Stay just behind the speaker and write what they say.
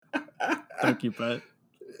Thank you, bud.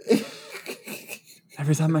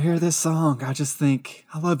 Every time I hear this song, I just think,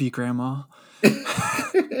 I love you, Grandma. Look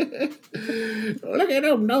at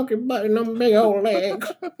them donkey butt and them big old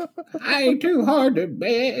legs. I ain't too hard to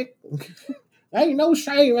beg. Ain't no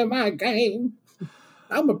shame in my game.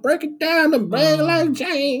 I'ma break it down and beg like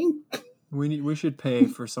Jane. We should pay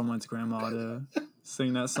for someone's grandma to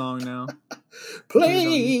sing that song now.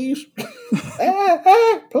 Please.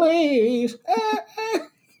 Please.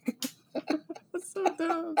 That's so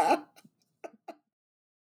dumb.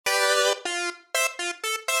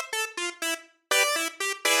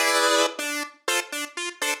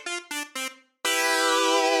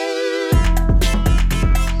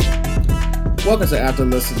 Welcome to After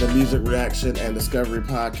Listen, the Music Reaction and Discovery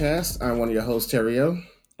Podcast. I'm one of your hosts, Terrio.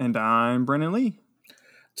 And I'm Brennan Lee.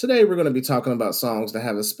 Today we're going to be talking about songs that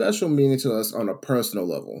have a special meaning to us on a personal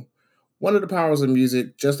level. One of the powers of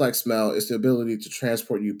music, just like smell, is the ability to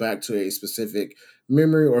transport you back to a specific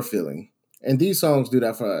memory or feeling. And these songs do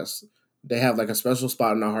that for us. They have like a special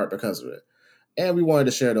spot in our heart because of it. And we wanted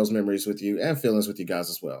to share those memories with you and feelings with you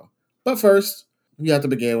guys as well. But first, we have to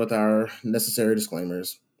begin with our necessary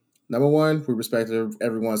disclaimers. Number one, we respect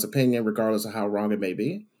everyone's opinion regardless of how wrong it may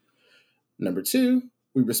be. Number two,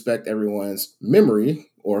 we respect everyone's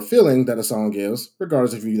memory or feeling that a song gives,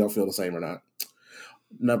 regardless if you don't feel the same or not.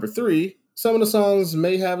 Number three, some of the songs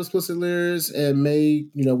may have explicit lyrics and we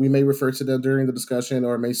may refer to them during the discussion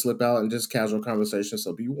or it may slip out in just casual conversation,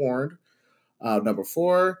 so be warned. Number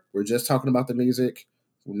four, we're just talking about the music,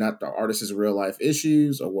 not the artist's real life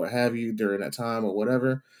issues or what have you during that time or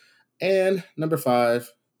whatever. And number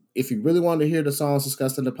five, if you really want to hear the songs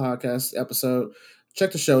discussed in the podcast episode,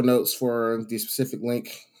 check the show notes for the specific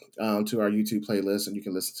link to our YouTube playlist, and you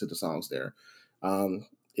can listen to the songs there.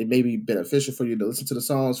 It may be beneficial for you to listen to the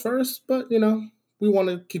songs first, but, we want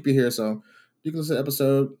to keep you here. So you can listen to the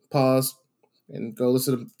episode, pause, and go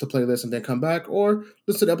listen to the playlist and then come back, or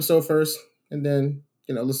listen to the episode first and then,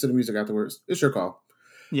 listen to the music afterwards. It's your call.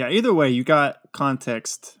 Yeah, either way, you got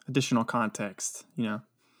context, additional context, When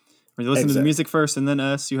you listen to the music first and then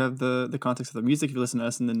us, you have the context of the music. If you listen to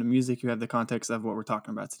us and then the music, you have the context of what we're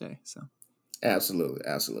talking about today. So, absolutely.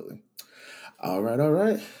 All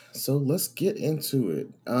right. So let's get into it.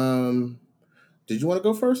 Did you want to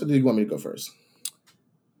go first, or do you want me to go first?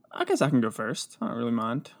 I guess I can go first. I don't really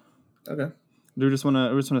mind. Okay. Do we just want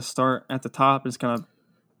to start at the top and just kind of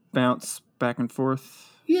bounce back and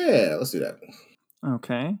forth? Yeah, let's do that.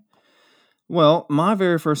 Okay. Well, my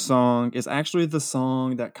very first song is actually the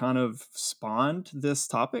song that kind of spawned this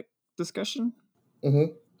topic discussion.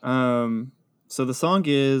 Mm-hmm. So the song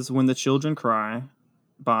is "When the Children Cry"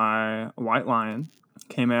 by White Lion.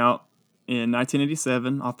 Came out in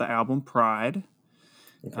 1987 off the album Pride.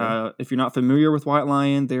 Okay. If you're not familiar with White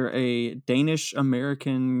Lion, they're a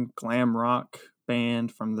Danish-American glam rock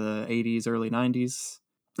band from the 80s, early 90s.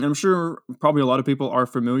 And I'm sure probably a lot of people are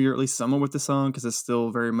familiar, at least somewhat, with the song because it's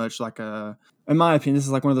still very much like in my opinion, this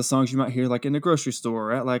is like one of the songs you might hear like in the grocery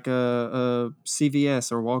store at like a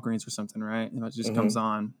CVS or Walgreens or something, right? And it just comes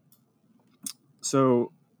on.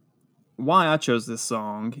 So why I chose this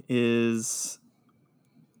song is,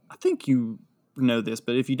 I think you know this,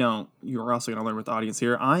 but if you don't, you're also going to learn with the audience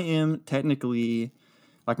here. I am technically,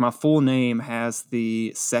 like, my full name has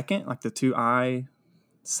the second, like the 2I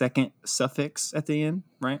second suffix at the end,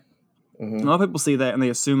 right? Mm-hmm. A lot of people see that and they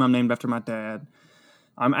assume I'm named after my dad.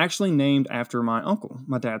 I'm actually named after my uncle,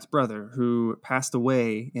 my dad's brother, who passed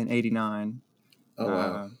away in 1989. Oh,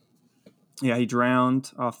 wow. Yeah, he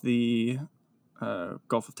drowned off the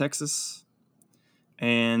Gulf of Texas.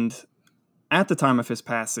 And at the time of his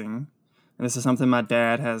passing, and this is something my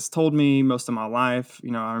dad has told me most of my life,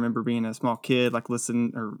 I remember being a small kid, like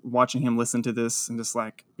watching him listen to this and just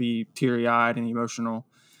like be teary-eyed and emotional.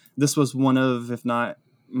 This was one of, if not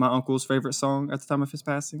my uncle's favorite song at the time of his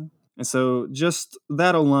passing. And so just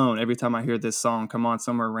that alone, every time I hear this song come on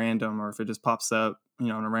somewhere random, or if it just pops up, in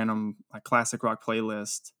a random like classic rock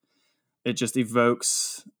playlist, it just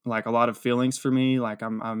evokes like a lot of feelings for me. Like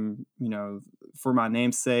I'm, for my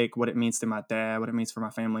namesake, what it means to my dad, what it means for my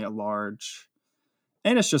family at large.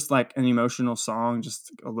 And it's just like an emotional song,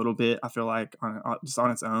 just a little bit, I feel like just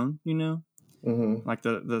on its own, Mm-hmm. Like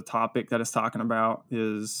the topic that it's talking about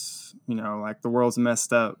is, like the world's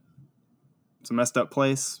messed up. It's a messed up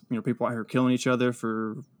place. People out here killing each other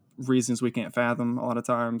for reasons we can't fathom a lot of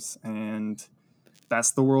times. And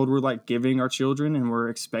that's the world we're like giving our children, and we're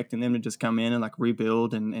expecting them to just come in and like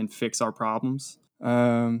rebuild and fix our problems.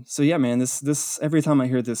 So yeah, man, this every time I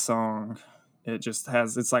hear this song, It just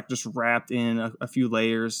has, it's like just wrapped in a few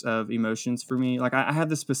layers of emotions for me. Like I have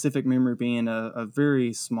this specific memory being a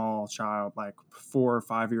very small child, like 4 or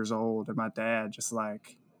 5 years old, and my dad just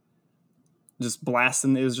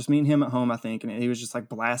blasting. It was just me and him at home, I think, and he was just like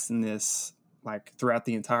blasting this like throughout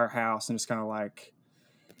the entire house, and just kind of like,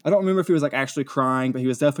 I don't remember if he was like actually crying, but he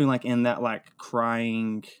was definitely like in that like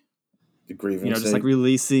crying, The grieving just like state.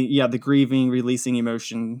 releasing, the grieving, releasing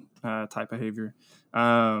emotion type behavior.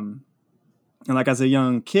 And like as a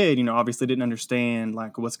young kid, obviously didn't understand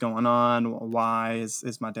like what's going on. Why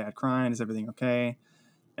is my dad crying? Is everything okay?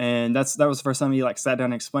 And that was the first time he like sat down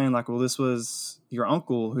and explained like, well, this was your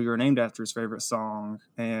uncle who you're named after, his favorite song.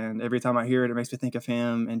 And every time I hear it, it makes me think of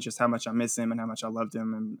him and just how much I miss him and how much I loved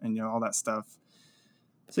him and all that stuff.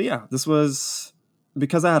 So yeah, this was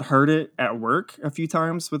because I had heard it at work a few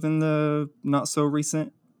times within the not so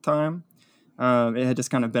recent time. It had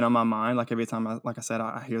just kind of been on my mind. Like every time like I said,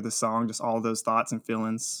 I hear this song, just all those thoughts and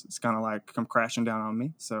feelings, it's kind of like come crashing down on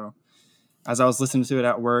me. So as I was listening to it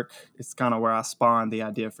at work, it's kind of where I spawned the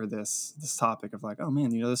idea for this topic of like, oh man,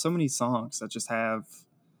 there's so many songs that just have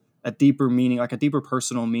a deeper meaning, like a deeper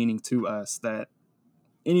personal meaning to us that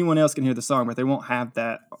anyone else can hear the song, but they won't have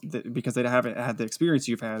that because they haven't had the experience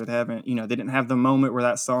you've had. They haven't, they didn't have the moment where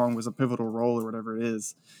that song was a pivotal role or whatever it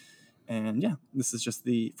is. And yeah, this is just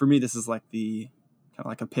for me, this is like the kind of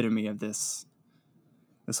like epitome of this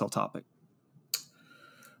whole topic.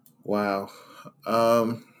 Wow.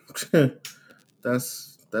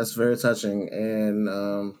 That's very touching.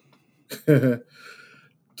 And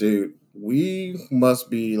dude, we must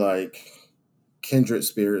be like kindred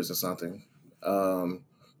spirits or something. Um,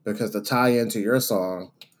 because to tie into your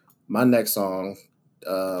song, my next song,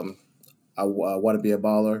 I Want to Be a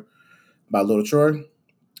Baller by Little Troy,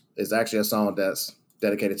 is actually a song that's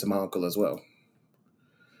dedicated to my uncle as well.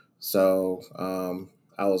 So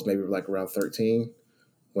I was maybe like around 13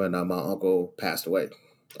 when my uncle passed away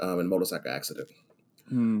in a motorcycle accident.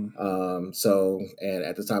 And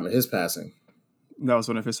at the time of his passing, That was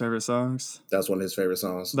one of his favorite songs. that's one of his favorite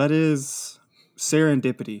songs. That is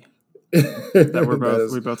serendipity. That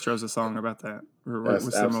we both chose a song about that. We're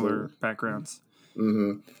with similar backgrounds.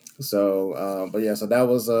 Mm-hmm. So, but yeah, so that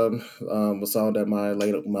was a song that my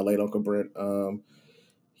late Uncle Brent,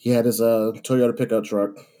 he had his Toyota pickup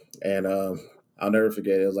truck, and I'll never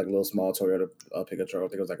forget, it was like a little small Toyota pickup truck. I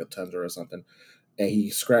think it was like a Tundra or something, and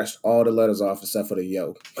he scratched all the letters off except for the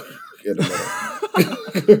yo in the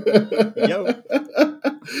middle. Yo,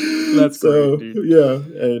 that's so great, dude. Yeah,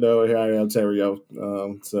 and here I am, Terry Yo.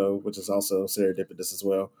 So which is also serendipitous as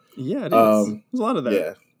well. Yeah, it is. There's a lot of that.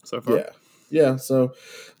 Yeah, so far. Yeah. So,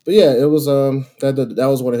 but yeah, it was that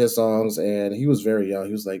was one of his songs, and he was very young.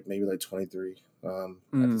 He was like maybe like 23 at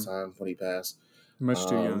the time when he passed. Much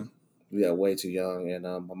too young. Yeah, way too young, and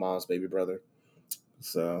my mom's baby brother.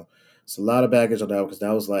 So it's a lot of baggage on that because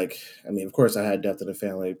that was like, I mean, of course, I had death in the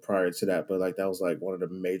family prior to that, but like that was like one of the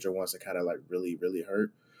major ones that kind of like really, really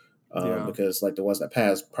hurt. Because like the ones that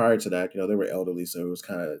passed prior to that, they were elderly, so it was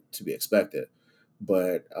kind of to be expected.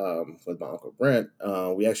 But with my Uncle Brent,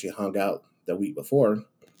 we actually hung out the week before,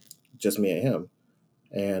 just me and him.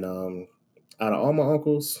 And out of all my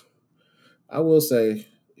uncles, I will say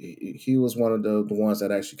he was one of the ones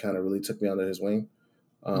that actually kind of really took me under his wing.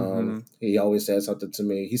 He always said something to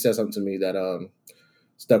me. He said something to me that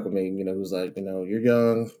stuck with me. He was like, you're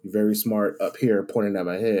young, you're very smart up here, pointing at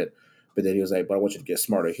my head. But then he was like, but I want you to get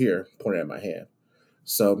smarter here, pointing at my hand.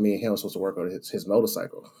 So me and him were supposed to work on his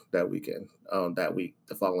motorcycle that weekend,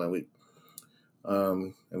 the following week.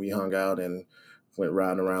 And we hung out and went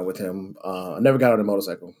riding around with him. I never got on a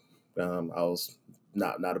motorcycle. I was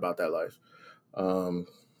not about that life.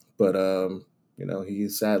 But he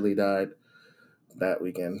sadly died that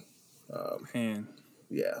weekend. Man.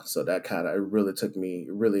 Yeah, so that kind of really took me,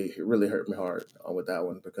 really hurt me hard with that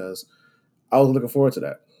one because I was looking forward to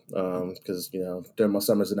that. Because during my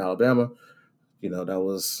summers in Alabama, that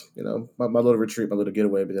was my little retreat, my little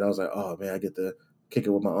getaway. But then I was like, oh man, I get to kick it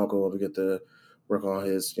with my uncle. We get to work on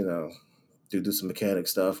his, do some mechanic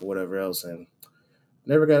stuff or whatever else, and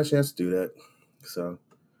never got a chance to do that. So,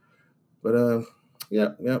 but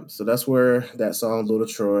yeah. So that's where that song, Little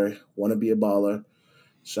Troy, "Want to Be a Baller,"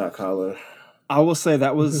 shot caller. I will say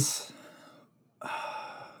that was.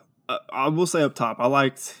 I will say up top, I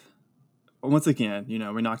liked. Once again, we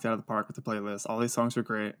knocked it out of the park with the playlist. All these songs were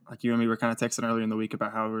great. Like you and me were kind of texting earlier in the week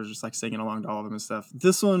about how we were just like singing along to all of them and stuff.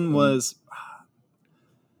 This one was.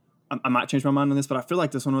 I might change my mind on this, but I feel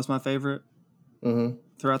like this one was my favorite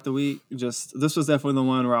throughout the week. This was definitely the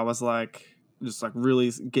one where I was like, just like really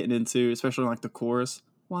getting into, especially like the chorus.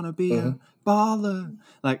 wanna be Mhm. a baller.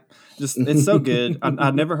 Like, just it's so good.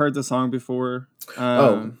 I'd never heard the song before.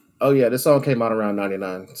 Oh, oh yeah, this song came out around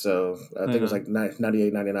 99. So I think You it was know, like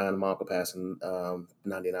 98, 99. My uncle passed in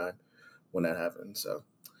 99 when that happened. So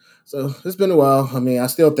it's been a while. I mean, I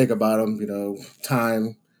still think about him,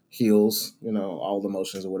 time heals, all the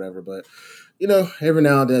emotions or whatever. But, every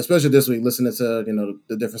now and then, especially this week, listening to,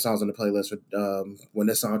 the different songs on the playlist, when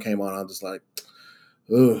this song came on, I'm just like,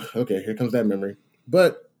 oh, okay, here comes that memory.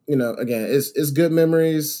 But, again, it's good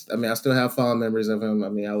memories. I mean, I still have fond memories of him. I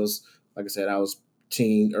mean, like I said, I was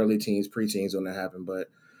early teens, preteens when that happened. But,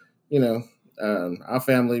 you know, our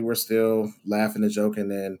family, we're still laughing and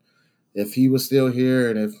joking. And if he was still here,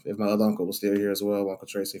 and if my other uncle was still here as well, Uncle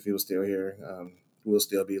Tracy, if he was still here, we'll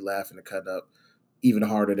still be laughing and cutting up even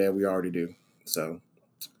harder than we already do. So,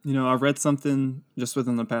 I read something just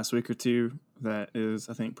within the past week or two that is,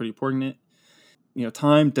 I think, pretty poignant.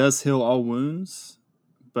 Time does heal all wounds,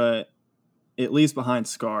 but it leaves behind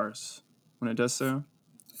scars when it does so.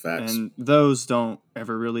 facts. And those don't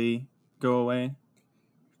ever really go away.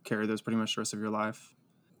 Carry those pretty much the rest of your life.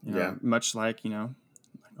 Yeah. Much like,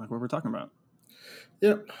 like what we're talking about.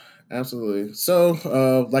 Yep. Absolutely.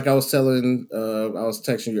 So, like I was I was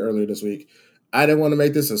texting you earlier this week. I didn't want to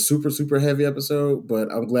make this a super, super heavy episode, but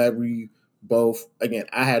I'm glad we both, again,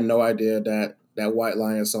 I had no idea that White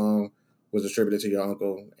Lion song was attributed to your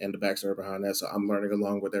uncle and the backstory behind that. So I'm learning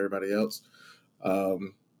along with everybody else.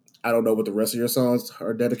 Um, I don't know what the rest of your songs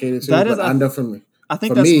are dedicated to, That is, but I know for me, I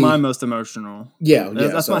think for that's my me, most emotional. yeah.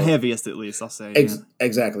 That's my So heaviest, at least, I'll say. Yeah.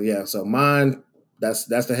 exactly, yeah. So mine, that's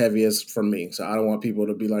the heaviest for me. So I don't want people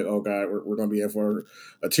to be like, "Oh God, we're going to be in for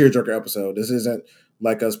a tearjerker episode." This isn't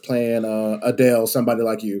like us playing Adele, Somebody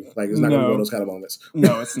Like You. Like it's not going to be one of No, those kind of moments.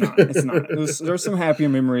 no, it's not. It's not. There's some happier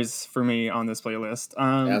memories for me on this playlist.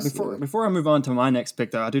 Before Absolutely. before I move on to my next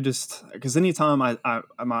pick, though, I do just because anytime my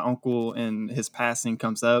uncle and his passing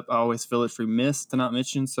comes up, I always feel it's remiss to not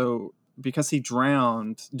mention. So because he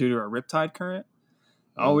drowned due to a riptide current,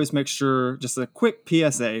 I Mm. always make sure just a quick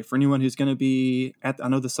PSA for anyone who's going to be at. I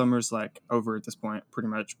know the summer's like over at this point, pretty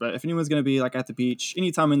much, but if anyone's going to be like at the beach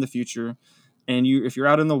anytime in the future, and if you're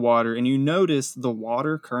out in the water and you notice the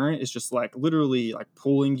water current is just like literally like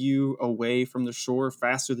pulling you away from the shore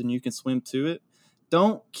faster than you can swim to it,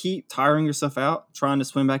 don't keep tiring yourself out trying to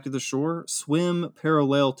swim back to the shore. Swim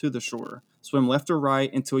parallel to the shore. Swim left or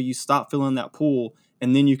right until you stop feeling that pull,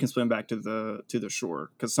 and then you can swim back to the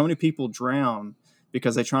shore. Because so many people drown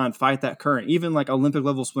because they try and fight that current. Even like Olympic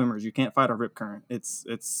level swimmers, you can't fight a rip current. It's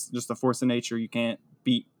just a force of nature. You can't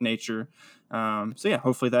beat nature. So yeah,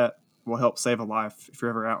 hopefully that will help save a life if you're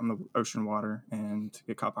ever out in the ocean water and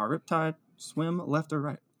get caught by a riptide. Swim left or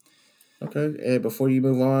right. Okay. And before you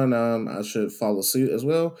move on, I should follow suit as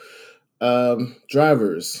well.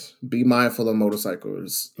 Drivers, be mindful of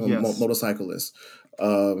Yes. motorcyclists.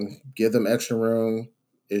 Give them extra room.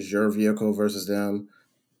 Is your vehicle versus them.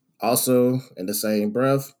 Also, in the same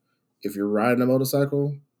breath, if you're riding a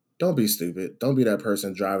motorcycle, don't be stupid. Don't be that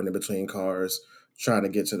person driving in between cars trying to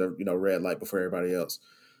get to the red light before everybody else.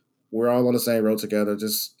 We're all on the same road together.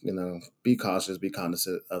 Just be cautious, be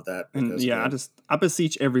cognizant of that And because yeah, again, I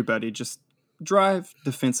beseech everybody, just drive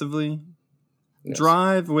defensively. yes,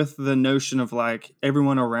 Drive with the notion of like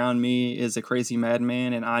everyone around me is a crazy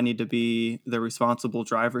madman and I need to be the responsible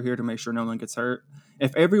driver here to make sure no one gets hurt.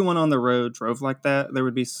 If everyone on the road drove like that, there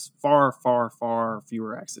would be far, far, far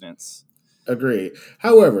fewer accidents. agreed.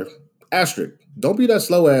 However, asterisk, don't be that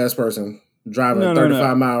slow ass person driving No, no, 35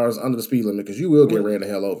 no. miles under the speed limit because you will get We, ran the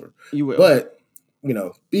hell over. you will. But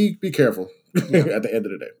be careful Yeah. at the end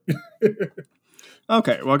of the day.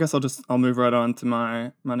 Okay. Well, I guess I'll move right on to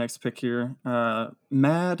my next pick here.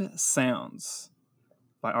 Mad Sounds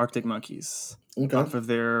by Arctic Monkeys Okay. off of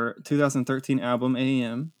their 2013 album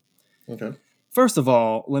AM. Okay. First of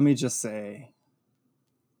all, let me just say,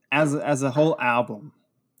 as a whole album,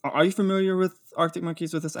 are you familiar with Arctic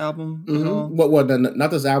Monkeys with this album at all? What?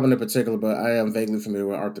 Not this album in particular, but I am vaguely familiar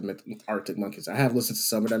with Arctic Monkeys. I have listened to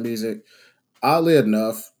some of that music. Oddly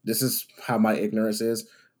enough, this is how my ignorance is.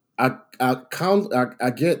 I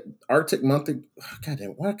get Arctic Monkey. God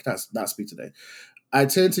damn, why can I not speak today? I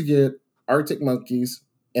tend to get Arctic Monkeys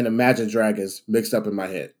and Imagine Dragons mixed up in my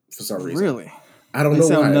head for some reason. Really? I don't They know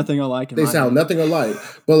sound why. nothing alike in They my sound head. nothing alike.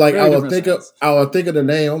 But like Very different sounds. I will think of the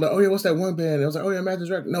name. I'm like, oh yeah, what's that one band? And I was like, oh yeah, Imagine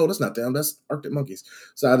Dragons. No, that's not them. That's Arctic Monkeys.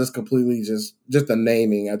 So I just completely just the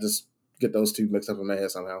naming. I just get those two mixed up in my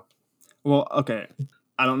head somehow. Well, okay.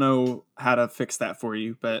 I don't know how to fix that for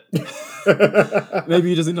you, but maybe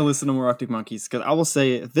you just need to listen to more Arctic Monkeys. Because I will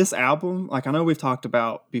say this album, like I know we've talked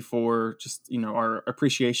about before, just our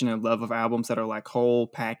appreciation and love of albums that are like whole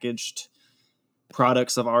packaged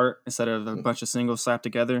products of art instead of a bunch of singles slapped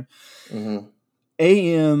together. Mm-hmm.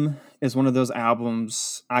 AM is one of those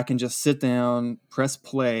albums I can just sit down, press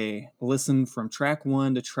play, listen from track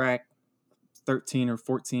 1 to track 13 or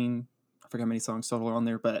 14. I forget how many songs total are on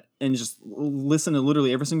there, and just listen to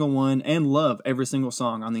literally every single one and love every single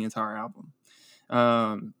song on the entire album.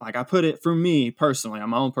 Like I put it, for me personally, on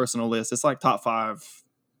my own personal list, it's like top 5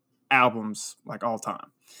 albums like all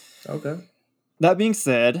time. Okay. That being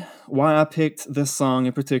said, why I picked this song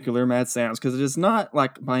in particular, Mad Sounds, because it is not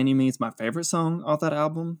like by any means my favorite song off that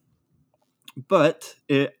album, but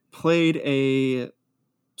it played a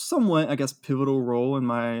somewhat, I guess, pivotal role in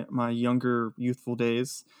my younger youthful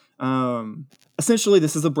days. Essentially,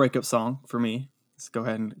 this is a breakup song for me. Let's go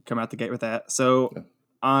ahead and come out the gate with that. So Yeah.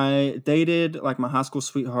 I dated like my high school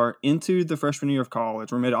sweetheart into the freshman year of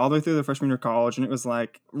college. We made it all the way through the freshman year of college, and it was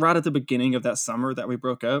like right at the beginning of that summer that we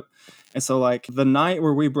broke up. And so like the night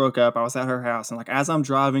where we broke up, I was at her house, and like as I'm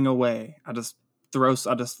driving away, I just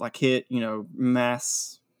like hit,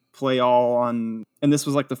 mass play all on, and this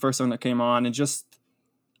was like the first song that came on, and just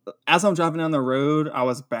as I'm driving down the road, I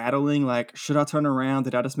was battling like, should I turn around?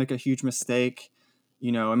 Did I just make a huge mistake?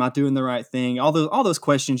 Am I doing the right thing? All those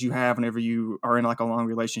questions you have whenever you are in like a long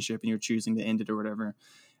relationship and you're choosing to end it or whatever.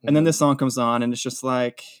 And then Mm-hmm. this song comes on, and it's just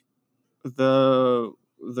like the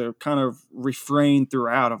kind of refrain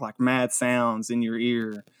throughout of like mad sounds in your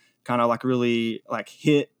ear, kind of like really like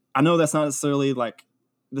hit. I know that's not necessarily like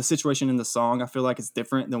the situation in the song. I feel like it's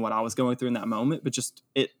different than what I was going through in that moment, but just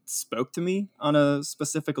it spoke to me on a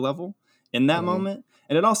specific level in that Mm-hmm. moment.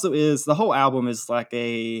 And it also is, the whole album is like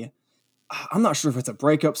I'm not sure if it's a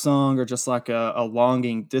breakup song or just like a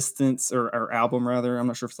longing distance, or album rather. I'm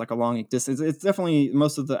not sure if it's like a longing distance. It's definitely,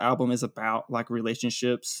 most of the album is about like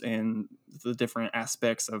relationships and the different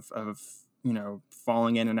aspects of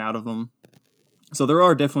falling in and out of them. So there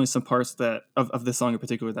are definitely some parts that of this song in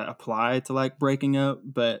particular that apply to like breaking up.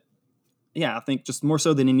 But yeah, I think just more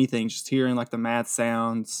so than anything, just hearing like the mad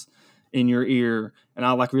sounds in your ear, and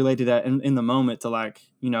I like related that in the moment to like,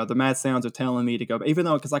 the mad sounds are telling me to go, but even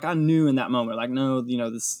though, because like I knew in that moment, like, no,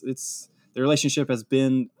 this, it's, the relationship has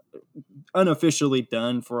been unofficially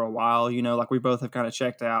done for a while, like we both have kind of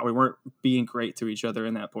checked out. We weren't being great to each other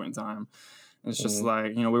in that point in time. And it's just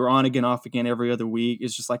Mm-hmm. like, we were on again, off again every other week.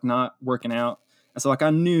 It's just like not working out. And so like I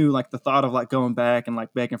knew like the thought of like going back and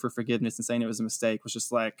like begging for forgiveness and saying it was a mistake was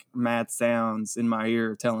just like mad sounds in my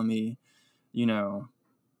ear telling me, you know,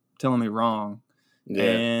 telling me wrong. Yeah.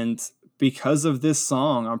 And because of this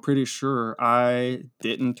song, I'm pretty sure I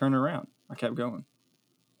didn't turn around. I kept going.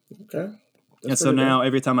 Okay. That's And so pretty now dope.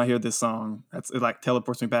 every time I hear this song, it like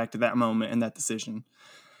teleports me back to that moment and that decision.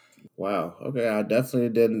 Wow. Okay. I definitely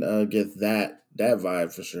didn't get that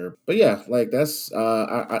vibe for sure. But yeah, like that's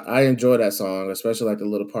I enjoy that song, especially like the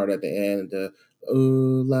little part at the end, the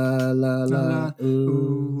ooh la la La la la, ooh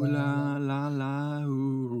ooh la la. la la la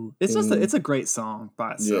ooh. It's just Mm, it's a great song by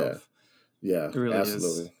yeah. itself. Yeah. It really is.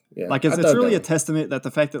 Absolutely. Yeah. Like I it's dug that really a one. testament that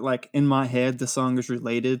the fact that like in my head the song is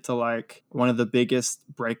related to like one of the biggest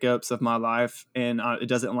breakups of my life, and it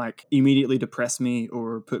doesn't like immediately depress me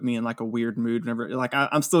or put me in like a weird mood whenever like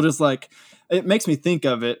I'm still just like, it makes me think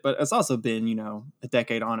of it, but it's also been a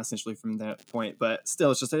decade on essentially from that point. But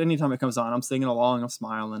still, it's just that anytime it comes on, I'm singing along, I'm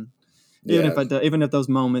smiling. Yeah. Even if those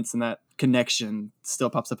moments and that connection still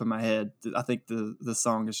pops up in my head, I think the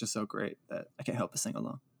song is just so great that I can't help but sing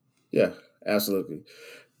along. Yeah. Absolutely.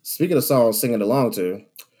 Speaking of songs singing along to,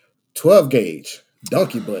 12 gauge,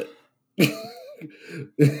 donkey butt.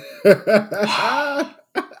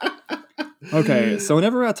 Okay, so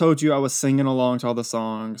whenever I told you I was singing along to all the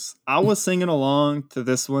songs, I was singing along to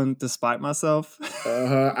this one despite myself.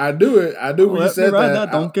 Uh-huh. I knew it. I knew when you Let me said ride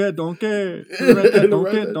that. that donkey, donkey. Let me ride that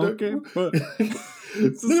donkey, donkey. But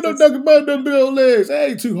it's Look just, at them it's, donkey butt, them big old legs.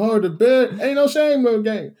 Ain't too hard to bear. Ain't no shame in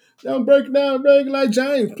the game. Don't break it down, break it like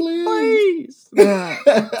James, please.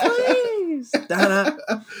 please, please. Da-da.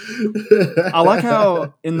 I like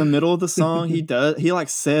how in the middle of the song he like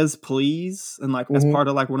says please, and like as Mhm. part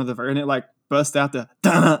of like one of the, and it like busts out the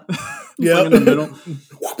da. It's like Yep. in the middle.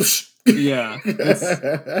 Whoosh. Yeah,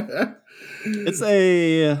 it's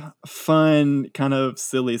a fun kind of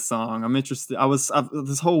silly song. I'm interested.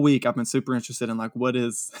 This whole week I've been super interested in like what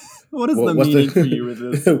is what is the What's meaning for you with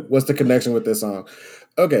this? the what's the connection with this song?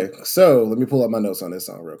 Okay, so let me pull up my notes on this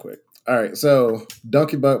song real quick. All right, so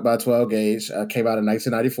Donkey Buck by 12 Gauge came out in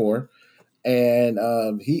 1994,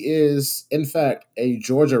 and he is in fact a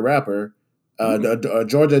Georgia rapper, a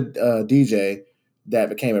Georgia DJ that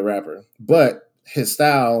became a rapper, but his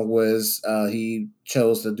style was he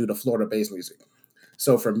chose to do the Florida based music.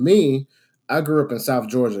 So for me, I grew up in South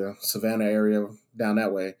Georgia, Savannah area, down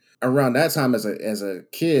that way. around that time as a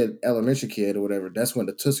kid, elementary kid or whatever, that's when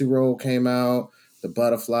the Tootsie Roll came out, the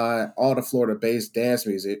Butterfly, all the Florida based dance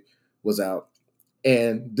music was out.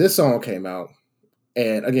 And this song came out.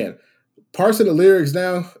 And again, parsing the lyrics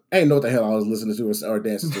down, I didn't know what the hell I was listening to or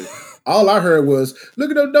dancing to. All I heard was, look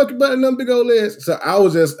at them donkey butt and them big old legs. So I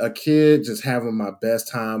was just a kid, just having my best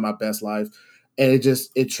time, my best life. And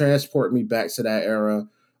it transported me back to that era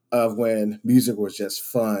of when music was just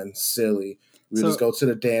fun, silly. We would just So go to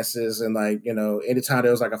the dances and anytime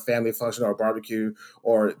there was like a family function or a barbecue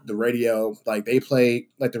or the radio, like they played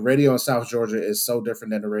like the radio in South Georgia is so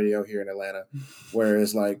different than the radio here in Atlanta.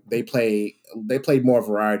 Whereas like they played more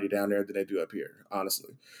variety down there than they do up here,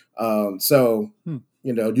 honestly. So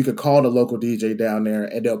you could call the local DJ down there,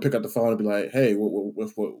 and they'll pick up the phone and be like, "Hey,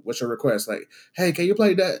 what's your request? Like, hey, can you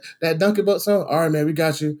play that Dunkin' Butt song? All right, man, we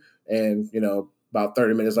got you." And about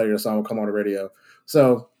 30 minutes later, the song will come on the radio.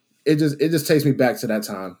 So it just takes me back to that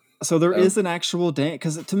time. So there is an actual dance,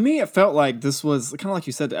 because to me it felt like this was kind of like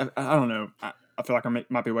you said. I don't know. I feel like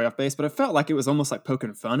might be way off base, but it felt like it was almost like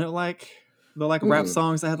poking fun at like the like rap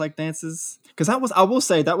songs that had like dances. Because I will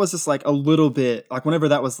say that was just like a little bit like whenever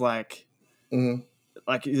that was like. Mm-hmm.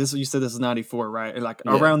 Like this, you said this is 94, right? And like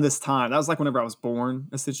Yeah. around this time, that was like whenever I was born,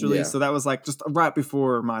 essentially. Yeah. So that was like just right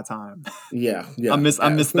before my time. Yeah, I miss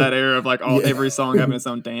that era of like every song having its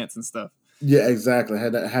own dance and stuff. Yeah, exactly.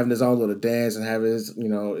 Having his own little dance and having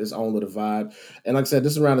his own little vibe. And like I said,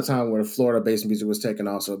 this is around the time where Florida based music was taking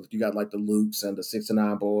off. So you got like the Lukes and the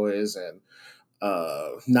 69 Boys and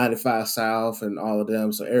 95 South and all of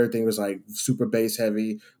them. So everything was like super bass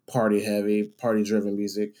heavy, party driven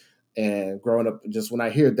music. And growing up, just when I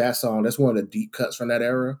hear that song, that's one of the deep cuts from that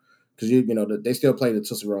era. Because they still play the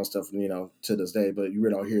Tootsie Roll stuff, to this day, but you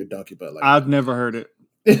really don't hear Donkey Butt like I've never heard it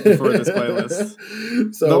before this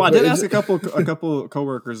playlist. So, though I did ask a couple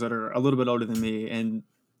coworkers that are a little bit older than me, and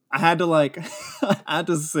I had to I had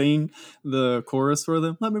to sing the chorus for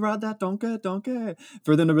them. Let me ride that donkey, donkey.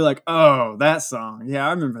 For them to be like, oh, that song. Yeah,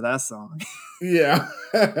 I remember that song. Yeah.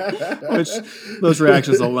 Which those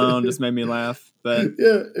reactions alone just made me laugh. But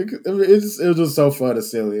yeah, it was just so fun and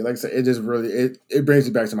silly. Like I said, it just really it brings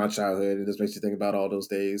you back to my childhood. It just makes you think about all those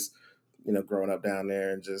days, growing up down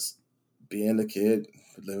there and just being a kid,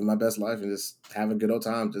 living my best life and just having a good old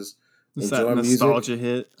time, just enjoying music. Nostalgia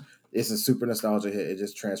hit. It's a super nostalgia hit. It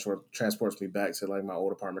just transports me back to like my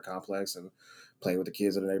old apartment complex and playing with the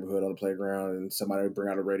kids in the neighborhood on the playground, and somebody would bring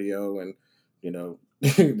out a radio and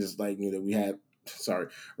just like we had. Sorry,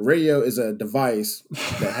 radio is a device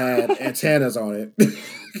that had antennas on it.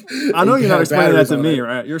 I know you're not explaining that to me,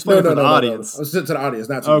 right? You're explaining to the audience. No. To the audience,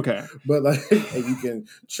 not to okay. me. But like, and you can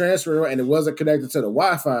transfer, and it wasn't connected to the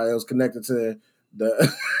Wi-Fi. It was connected to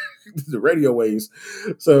the the radio waves.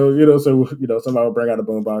 So somebody would bring out a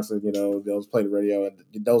boombox and they'll play the radio, and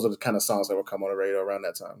those are the kind of songs that would come on the radio around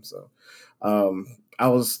that time. So,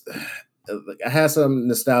 I had some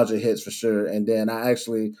nostalgia hits for sure, and then I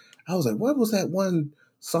was like, what was that one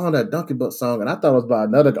song, that Donkey Butt song? And I thought it was by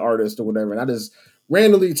another artist or whatever. And I just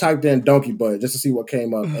randomly typed in Donkey Butt just to see what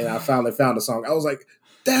came up. And I finally found the song. I was like,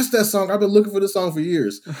 that's that song. I've been looking for this song for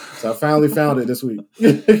years. So I finally found it this week.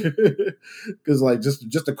 Because like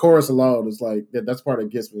just the chorus alone is like, that's part that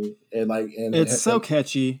gets me. And it's so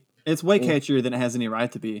catchy. It's way catchier than it has any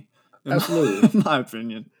right to be. Absolutely. In my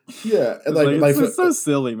opinion. Yeah. And it's so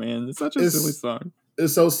silly, man. It's such a silly song.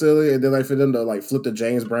 It's so silly, and then for them to flip the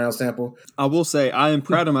James Brown sample. I will say I am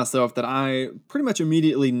proud of myself that I pretty much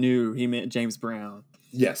immediately knew he meant James Brown.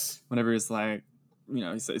 Yes. Whenever he's like,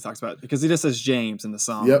 he talks about, because he just says James in the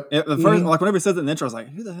song. Yep. The first, like whenever he says it in the intro, I was like,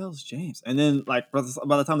 who the hell is James? And then like by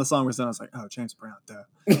the time the song was done, I was like, oh, James Brown, duh.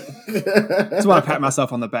 That's why I pat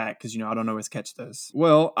myself on the back, because I don't always catch those.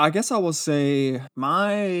 Well, I guess I will say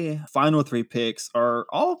my final three picks are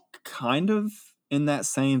all kind of in that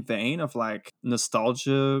same vein of like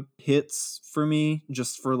nostalgia hits for me,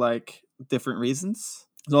 just for like different reasons.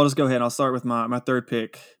 So I'll just go ahead and I'll start with my third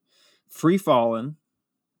pick, Free Fallin'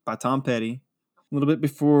 by Tom Petty. A little bit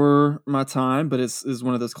before my time, but it's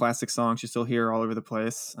one of those classic songs you still hear all over the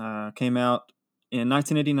place. Came out in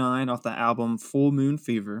 1989 off the album Full Moon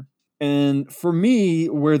Fever. And for me,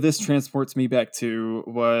 where this transports me back to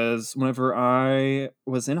was whenever I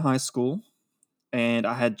was in high school and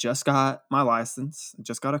I had just got my license,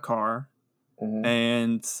 just got a car. Mm-hmm.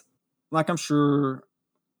 And like I'm sure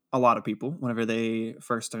a lot of people, whenever they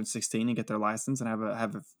first turn 16 and get their license and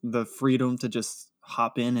have the freedom to just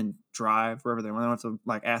hop in and drive wherever they want. They don't have to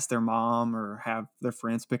like ask their mom or have their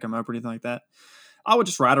friends pick them up or anything like that. I would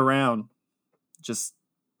just ride around, just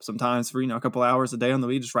sometimes for, a couple hours a day on the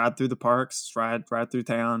week, just ride through the parks, ride through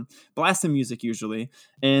town, blasting music usually.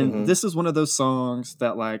 And this is one of those songs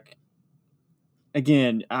that, like,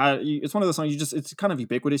 again, it's one of those songs it's kind of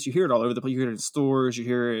ubiquitous. You hear it all over the place. You hear it in stores, you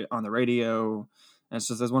hear it on the radio. And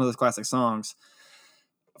it's one of those classic songs.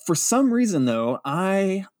 For some reason, though,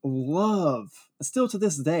 I still to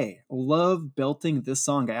this day, love belting this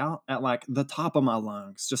song out at like the top of my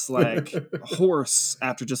lungs, just like hoarse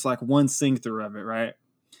after just like one sing through of it, right?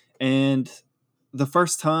 And the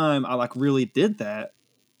first time I like really did that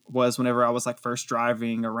was whenever I was like first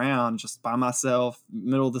driving around just by myself,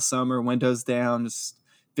 middle of the summer, windows down, just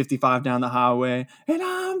 55 down the highway, and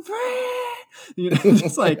I'm free.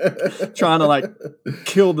 Just like trying to like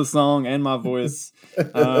kill the song and my voice.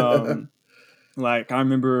 Like I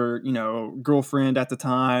remember, girlfriend at the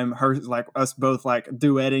time, her, like us both like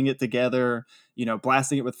duetting it together,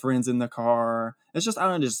 blasting it with friends in the car. It's just, I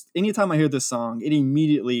don't know, just anytime I hear this song, it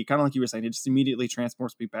immediately, kind of like you were saying, it just immediately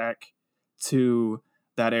transports me back to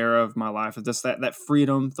that era of my life. Of just that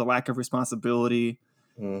freedom, the lack of responsibility,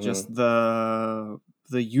 just the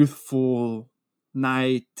youthful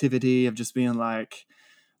naivety of just being like,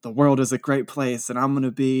 the world is a great place and I'm going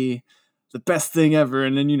to be the best thing ever.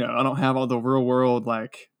 And then, I don't have all the real world,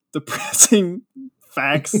 like depressing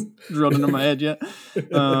facts drilled into my head yet.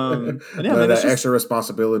 And yeah, man, that extra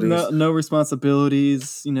responsibilities. No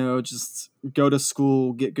responsibilities, just go to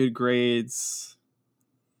school, get good grades.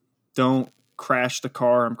 Don't crash the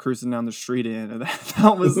car I'm cruising down the street in. And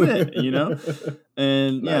that was it,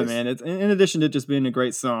 And nice. Yeah, man, it's in addition to just being a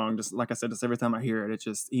great song, just like I said, just every time I hear it, it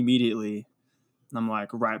just immediately, I'm like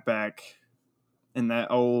right back in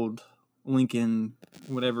that old Lincoln,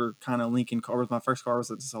 whatever kind of Lincoln car was. My first car was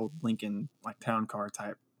this old Lincoln, like town car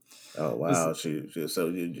type. Oh wow! So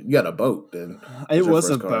you got a boat then? It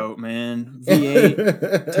was a boat, man.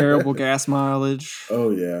 V8, terrible gas mileage.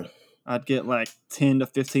 Oh yeah. I'd get like $10 to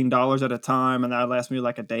 $15 at a time, and that would last me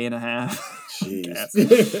like a day and a half.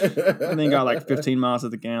 Jeez. And then got like 15 miles to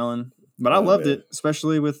the gallon. But I loved it,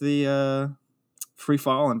 especially with the free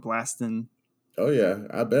fall and blasting. Oh yeah,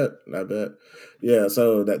 I bet. Yeah,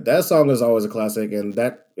 so that song is always a classic, and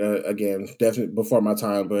that again, definitely before my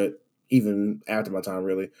time, but even after my time,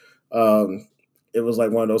 really, it was like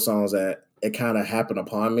one of those songs that it kind of happened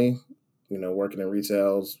upon me. Working in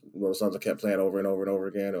retails, one of those songs I kept playing over and over and over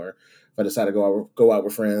again. Or if I decided to go out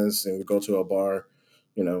with friends and we go to a bar,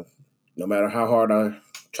 no matter how hard I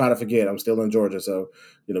try to forget, I'm still in Georgia, so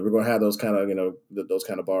we're gonna have those kind of those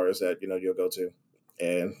kind of bars that you'll go to.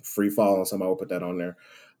 And Free Fall, and somebody will put that on there.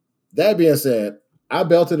 That being said, I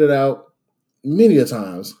belted it out many a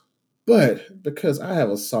times, but because I have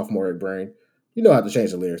a sophomoric brain, I have to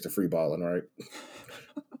change the lyrics to Free Ballin', right?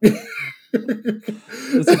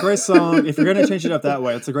 It's a great song. If you're going to change it up that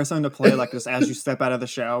way, it's a great song to play like just as you step out of the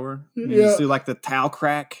shower. Just do like the towel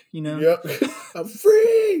crack, Yep. I'm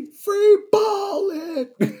free balling.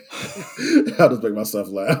 I'll just make myself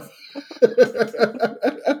laugh.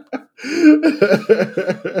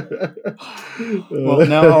 Well,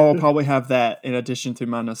 now I'll probably have that in addition to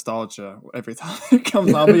my nostalgia. Every time it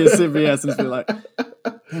comes, I'll be at CVS and just be like,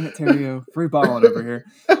 damn it, Terrio, free balling over here.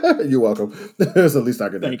 You're welcome. That's the least I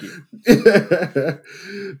can do. Thank you.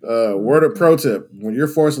 Word of pro tip: when you're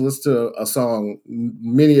forced to listen to a song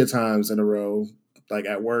many a times in a row, like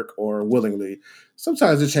at work or willingly,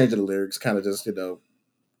 sometimes just changing the lyrics kind of just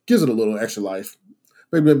gives it a little extra life.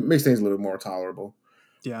 Maybe it makes things a little more tolerable.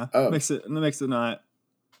 Yeah, makes it not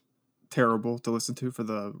terrible to listen to for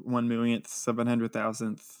the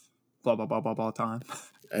 1,700,000th blah blah blah blah blah time.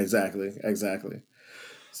 Exactly.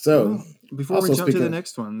 So before we jump to the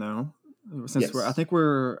next one, though, since I think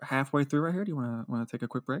we're halfway through right here, do you want to take a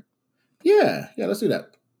quick break? Yeah, let's do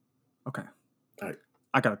that. Okay. All right.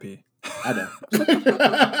 I gotta pee. I know.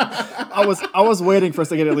 I was waiting for us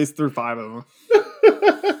to get at least through 5 of them.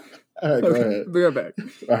 All right, go ahead. Be right back.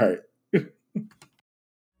 All right.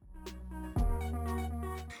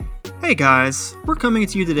 Hey guys, we're coming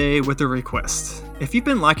to you today with a request. If you've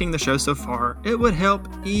been liking the show so far, it would help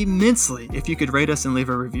immensely if you could rate us and leave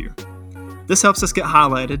a review. This helps us get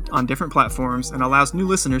highlighted on different platforms and allows new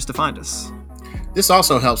listeners to find us. This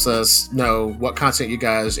also helps us know what content you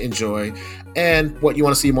guys enjoy and what you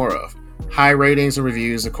want to see more of. High ratings and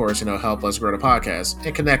reviews, of course, help us grow the podcast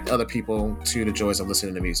and connect other people to the joys of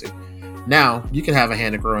listening to music. Now, you can have a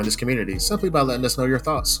hand in growing this community simply by letting us know your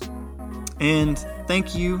thoughts. And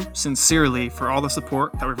thank you sincerely for all the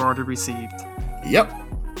support that we've already received. Yep,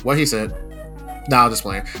 what he said. No, I'm just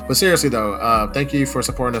playing. But seriously, though, thank you for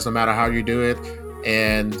supporting us no matter how you do it.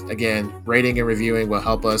 And again, rating and reviewing will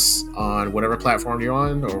help us on whatever platform you're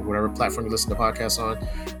on or whatever platform you listen to podcasts on.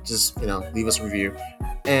 Just, leave us a review.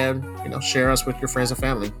 and share us with your friends and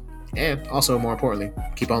family. And also, more importantly,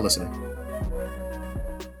 keep on listening.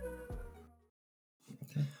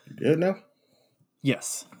 You good now?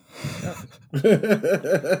 Yes. Much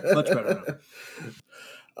better now.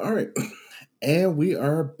 All right. And we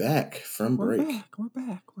are back from break.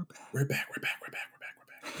 We're back.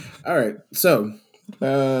 All right. So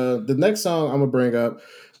the next song I'm gonna bring up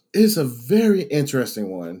is a very interesting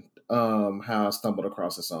one. How I stumbled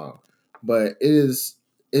across the song, but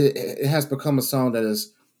it has become a song that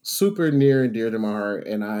is super near and dear to my heart,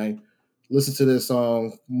 and I listen to this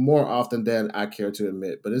song more often than I care to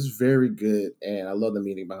admit. But it's very good, and I love the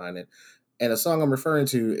meaning behind it. And the song I'm referring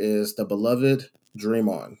to is "The Beloved Dream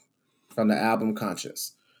On" from the album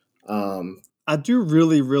Conscious. I do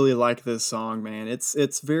really, really like this song, man.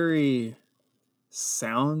 It's very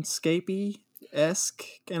soundscapey esque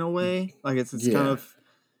in a way. Like it's kind Yeah. of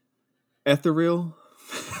ethereal.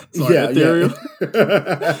 Sorry, Yeah, ethereal.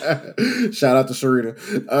 Shout out to Sharita.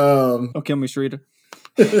 Don't kill me, Sharita.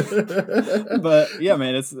 But yeah,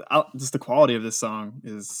 man, it's just the quality of this song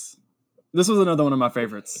is. This was another one of my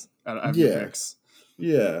favorites out of your yeah, picks.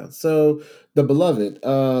 yeah. So the Beloved.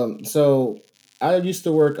 So I used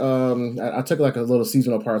to work. I took like a little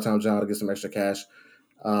seasonal part time job to get some extra cash.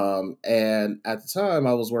 And at the time,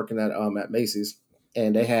 I was working at Macy's,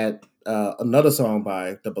 and they had another song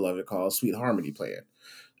by the Beloved called "Sweet Harmony" playing.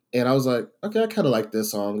 And I was like, okay, I kind of like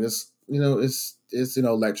this song. It's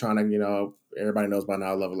electronic. Everybody knows by now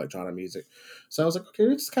I love electronic music. So I was like, okay,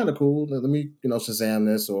 it's kind of cool. Let me Shazam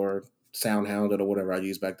this or SoundHound it or whatever I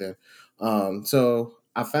used back then. So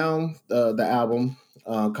I found the album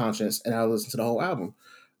Conscience, and I listened to the whole album.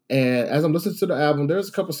 And as I'm listening to the album, there's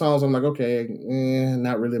a couple songs I'm like, okay,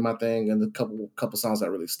 not really my thing, and a couple songs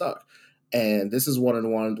that really stuck. And this is one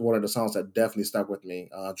of the songs that definitely stuck with me.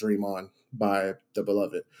 "Dream On" by the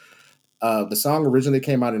Beloved. The song originally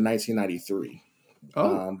came out in 1993,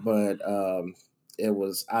 Oh, but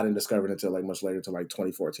I didn't discover it until like much later, to like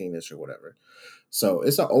 2014 ish or whatever. So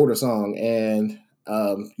it's an older song, and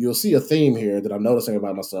you'll see a theme here that I'm noticing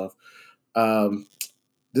about myself. Um,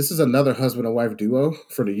 this is another husband and wife duo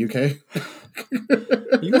for the UK.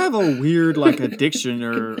 you have a weird like addiction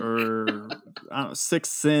or I don't know,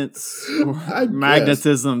 sixth sense or I guess.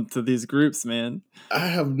 magnetism to these groups, man. I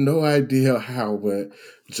have no idea how, but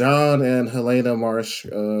John and Helena Marsh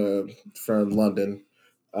from London,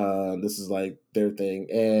 this is like their thing.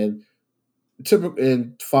 And typical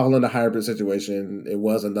in following the hybrid situation, it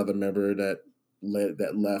was another member that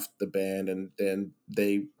left the band, and then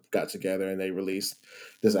they got together and they released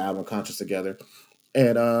this album Conscious together.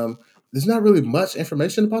 And there's not really much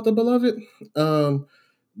information about the Beloved.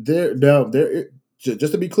 There now there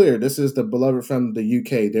just to be clear, this is the Beloved from the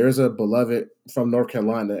UK. There's a Beloved from North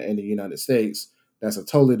Carolina in the United States. That's a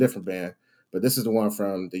totally different band, but this is the one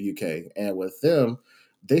from the UK. And with them,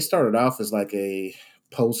 they started off as like a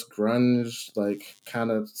post grunge, like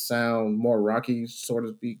kind of sound more rocky, sort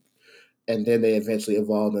of speak. And then they eventually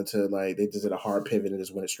evolved into like they just did a hard pivot and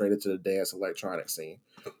just went straight into the dance electronic scene.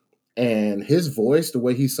 And his voice, the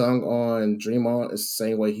way he sung on Dream On, is the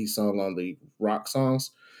same way he sung on the rock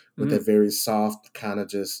songs, with Mm. that very soft kind of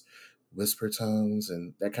just whisper tones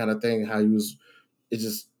and that kind of thing. How he was, it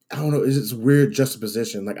just, I don't know, it's just weird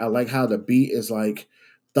juxtaposition. Like I like how the beat is like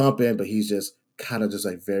thumping, but he's just kind of just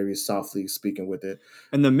like very softly speaking with it.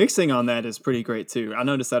 And the mixing on that is pretty great too. I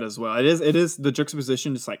noticed that as well. It is the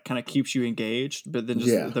juxtaposition just like kind of keeps you engaged, but then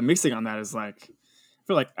just Yeah. the mixing on that is like I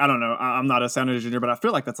feel like I don't know. I'm not a sound engineer, but I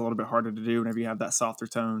feel like that's a little bit harder to do whenever you have that softer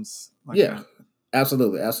tones like Yeah, that.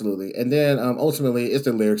 absolutely. And then ultimately, it's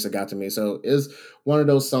the lyrics that got to me. So it's one of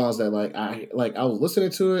those songs that I was listening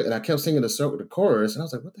to it and I kept singing the chorus, and I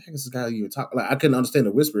was like, "What the heck is this guy even talking?" Like I couldn't understand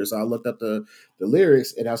the whisper, so I looked up the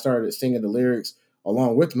lyrics and I started singing the lyrics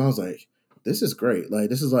along with them. I was like, "This is great! Like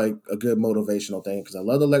this is like a good motivational thing," because I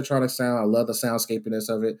love the electronic sound, I love the soundscapiness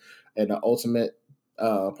of it, and the ultimate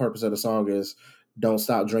purpose of the song is "Don't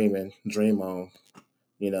stop dreaming, dream on."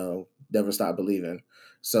 Never stop believing.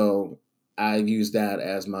 So I use that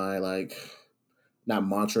as my like not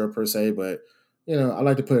mantra per se, but I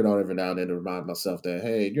like to put it on every now and then to remind myself that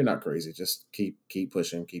hey, you're not crazy. Just keep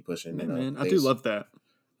pushing, keep pushing. Yeah, man, I do Things. love that.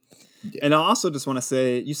 Yeah, And I also just want to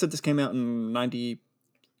say, you said this came out in 92,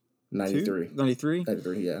 93, 93.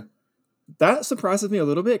 93. Yeah, That surprises me a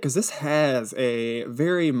little bit because this has a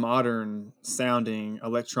very modern sounding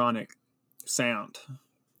electronic sound,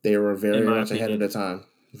 they were in very my much ahead of opinion. their time.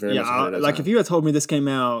 Very Yeah, much ahead of their like if time. you had told me this came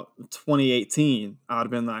out 2018, I would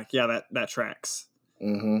have been like, yeah, that tracks.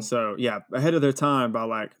 Hmm. So yeah, ahead of their time by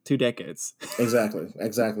like 2 decades. Exactly.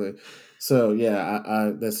 So yeah,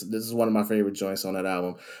 I this is one of my favorite joints on that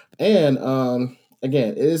album, and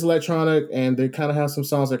again, it is electronic, and they kind of have some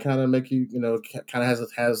songs that kind of make you, kind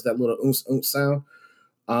of has that little oonce oonce sound.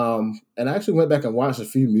 And I actually went back and watched a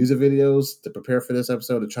few music videos to prepare for this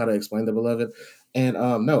episode to try to explain the beloved. And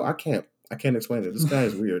no, I can't explain it. This guy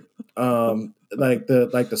is weird. Like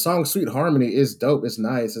the song "Sweet Harmony" is dope. It's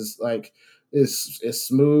nice. It's like it's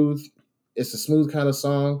smooth. It's a smooth kind of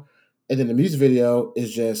song. And then the music video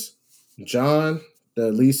is just John,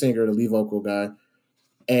 the lead singer, the lead vocal guy,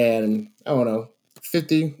 and I don't know,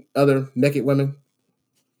 50 other naked women.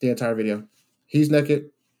 The entire video. He's naked.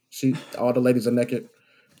 All the ladies are naked.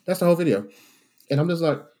 That's the whole video. And I'm just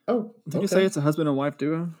like, oh, Did you say it's a husband and wife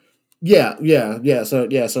duo? Yeah.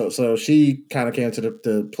 So she kind of came to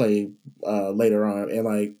the play later on, and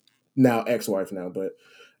like now ex-wife now, but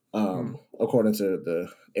according to the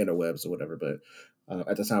interwebs or whatever. But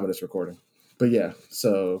at the time of this recording, but yeah,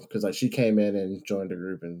 so because like she came in and joined the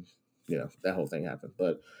group, and that whole thing happened.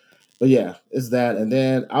 But yeah, it's that. And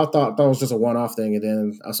then I thought it was just a one-off thing, and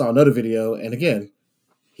then I saw another video, and again,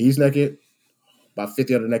 he's naked, about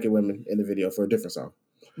 50 other naked women in the video for a different song.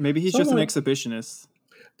 Maybe he's just an exhibitionist.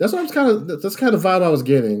 That's kind of the vibe I was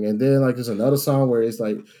getting. And then like there's another song where it's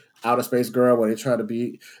like Outer Space Girl, where they try to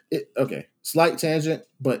be it. Okay, slight tangent,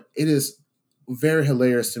 but it is very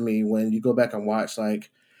hilarious to me when you go back and watch like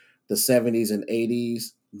the 70s and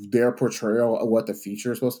 80s. Their portrayal of what the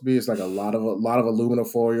future is supposed to be is like a lot of aluminum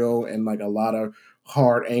foil and like a lot of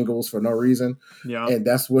hard angles for no reason. Yeah, and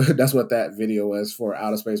that's what that video was for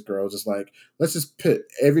Outer Space Girl. Just like, let's just put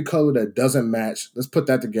every color that doesn't match. Let's put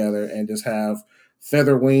that together and just have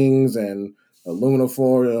feather wings and aluminum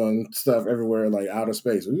foil and stuff everywhere, like outer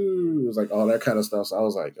space. Ooh, it was like all that kind of stuff. So I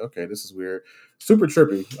was like, okay, this is weird, super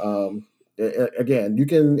trippy. Again, you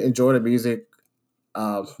can enjoy the music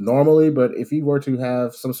normally, but if you were to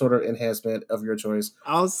have some sort of enhancement of your choice,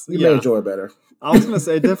 you may enjoy it better. I was gonna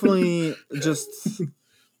say definitely just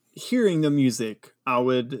hearing the music, I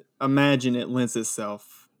would imagine it lends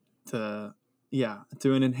itself to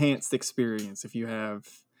an enhanced experience if you have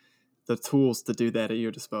the tools to do that at your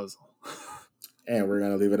disposal. And we're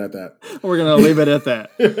gonna leave it at that. We're gonna leave it at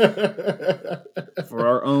that for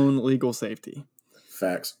our own legal safety.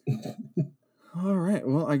 Facts. All right.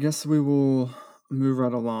 Well, I guess we will move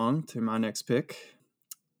right along to my next pick.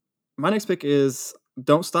 My next pick is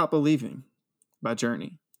 "Don't Stop Believing" by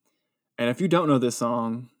Journey. And if you don't know this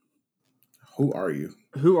song, who are you?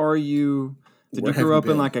 Who are you? Did you grow up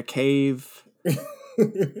in like a cave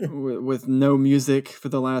with no music for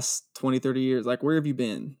the last 20, 30 years? Like, where have you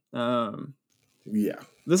been? Yeah.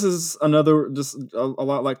 This is another, just a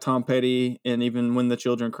lot like Tom Petty and even When the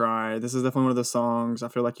Children Cry. This is definitely one of the songs I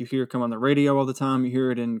feel like you hear come on the radio all the time. You hear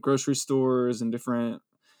it in grocery stores and different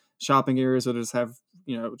shopping areas that just have,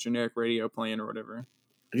 generic radio playing or whatever.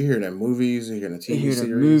 You hear it in movies, you hear it in TV series.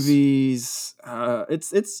 Movies.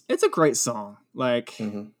 It's a great song. Like,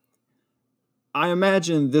 I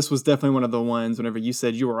imagine this was definitely one of the ones whenever you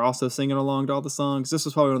said you were also singing along to all the songs. This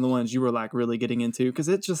was probably one of the ones you were like really getting into because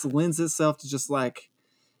it just lends itself to just like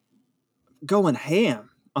going ham.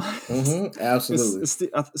 Absolutely.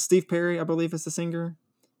 Steve Perry, I believe, is the singer,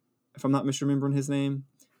 if I'm not misremembering his name.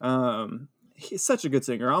 He's such a good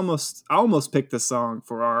singer. I almost picked this song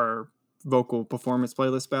for our vocal performance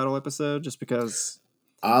playlist battle episode just because.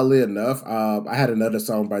 Oddly enough, I had another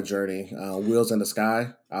song by Journey, "Wheels in the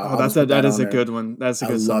Sky." That is a good one. That's a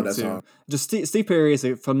good song too. Song. Just Steve Perry is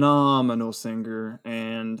a phenomenal singer,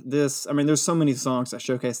 and this, I mean, there's so many songs that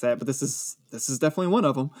showcase that, but this is definitely one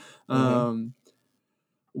of them.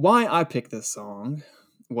 Why I picked this song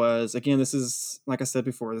was, again, this is, like I said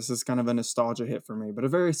before, this is kind of a nostalgia hit for me, but a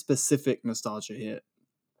very specific nostalgia hit.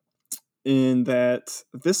 In that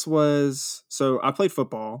this was, so I played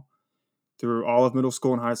football through all of middle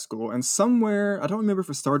school and high school. And somewhere, I don't remember if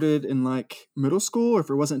it started in like middle school or if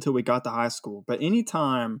it wasn't until we got to high school. But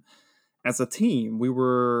anytime as a team, we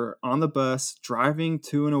were on the bus driving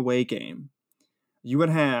to an away game, you would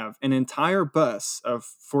have an entire bus of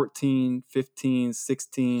 14, 15,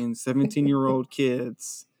 16, 17-year-old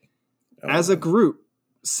kids as a group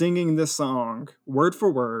singing this song word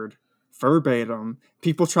for word, verbatim,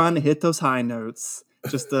 people trying to hit those high notes.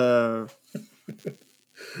 Just this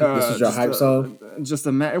is your hype song?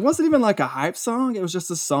 It wasn't even like a hype song. It was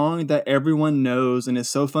just a song that everyone knows and is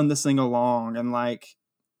so fun to sing along. And like,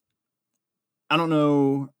 I don't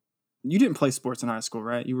know, you didn't play sports in high school,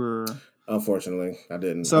 right? You were. Unfortunately, I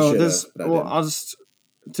didn't. So I'll just,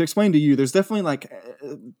 to explain to you, there's definitely like,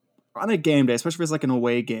 on a game day, especially if it's like an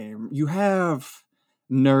away game, you have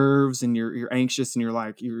nerves and you're anxious and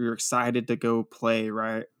you're excited to go play,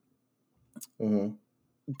 right? Mm-hmm.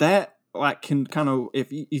 That like can kind of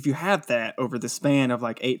if you have that over the span of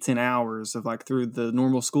like 8-10 hours of like through the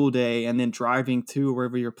normal school day and then driving to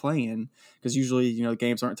wherever you're playing, because usually the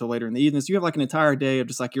games aren't until later in the evening, so you have like an entire day of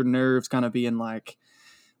just like your nerves kind of being like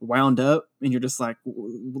wound up and you're just like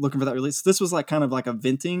looking for that release. This was like kind of like a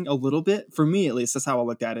venting a little bit for me, at least that's how I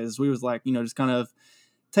looked at it, is we was like just kind of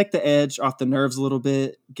take the edge off the nerves a little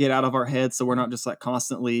bit, get out of our heads so we're not just like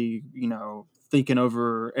constantly, thinking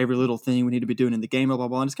over every little thing we need to be doing in the game, blah, blah,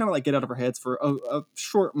 blah. And just kind of like get out of our heads for a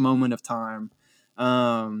short moment of time.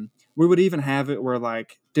 We would even have it where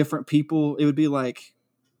like different people, it would be like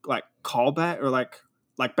callback or like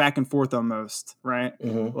back and forth almost, right?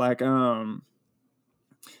 Mm-hmm. Like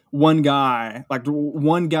one guy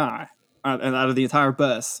out of the entire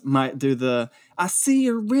bus might do the "I see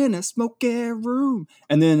her in a smoky room,"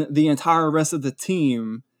 and then the entire rest of the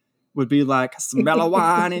team would be like "Smell of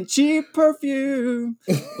wine and cheap perfume,"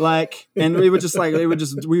 like, and we would just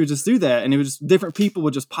do that, and it was just different people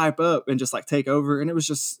would just pipe up and just like take over, and it was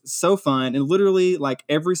just so fun. And literally, like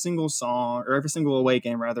every single song or every single away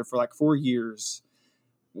game, rather, for like 4 years,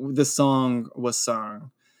 this song was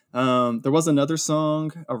sung. There was another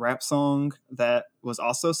song, a rap song, that was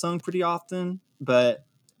also sung pretty often, but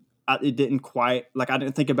it didn't quite, like, I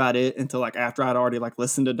didn't think about it until like after I'd already like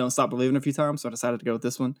listened to "Don't Stop Believing" a few times, so I decided to go with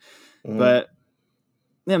this one. Mm-hmm. But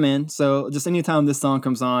yeah, man. So just anytime this song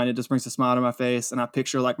comes on, it just brings a smile to my face, and I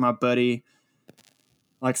picture like my buddy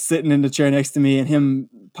like sitting in the chair next to me and him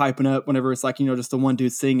piping up whenever it's like, just the one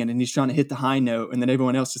dude singing and he's trying to hit the high note, and then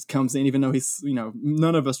everyone else just comes in, even though he's,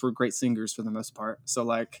 none of us were great singers for the most part. So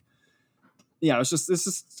like, yeah, it's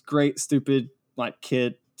just great, stupid, like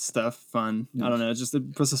kid stuff, fun. I don't know.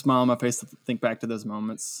 It puts a smile on my face to think back to those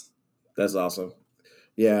moments. That's awesome.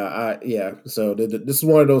 Yeah. So this is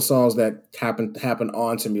one of those songs that happened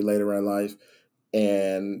on to me later in life,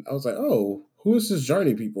 and I was like, "Oh, who is this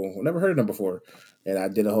Journey people? I never heard of them before." And I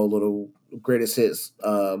did a whole little greatest hits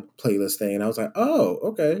playlist thing, and I was like, "Oh,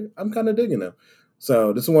 okay, I'm kind of digging them."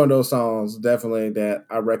 So this is one of those songs definitely that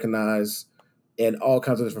I recognize in all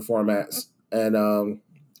kinds of different formats. And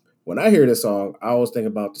when I hear this song, I always think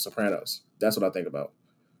about The Sopranos. That's what I think about.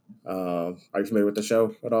 Are you familiar with the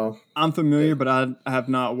show at all? I'm familiar, but I have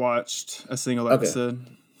not watched a single Okay, episode.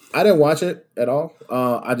 I didn't watch it at all.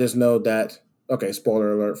 I just know that. Okay,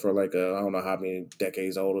 spoiler alert for like I don't know how many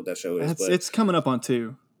decades old that show is, but It's coming up on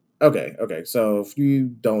 2. okay. So if you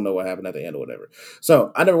don't know what happened at the end or whatever,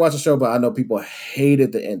 so I never watched the show, but I know people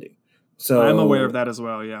hated the ending. I'm aware of So that as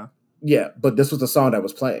well. Yeah. yeah, but this was the song that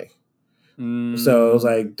was playing. So it was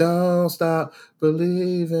Mm. like, "Don't stop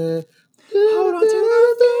believing, Hold on to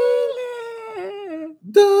that feeling.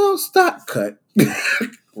 don't stop." Cut.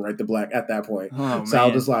 Right to black at that point. Oh So man.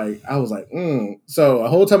 I was like, So the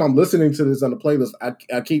whole time I'm listening to this on the playlist,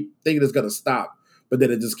 I keep thinking it's gonna stop, but then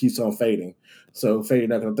it just keeps on fading. So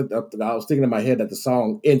fading. I was thinking in my head that the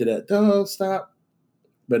song ended at "Don't stop,"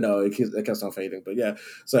 but no, it kept on fading. But yeah,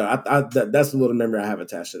 so that's the little memory I have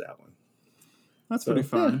attached to that one. That's pretty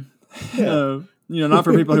So yeah, fun. yeah, Not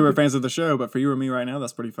for people who are fans of the show, but for you or me right now,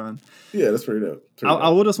 that's pretty fun. yeah. That's pretty dope. I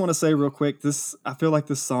will just want to say real quick, I feel like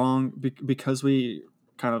this song, because we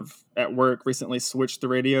kind of at work recently switched the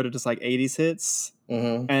radio to just like 80s hits.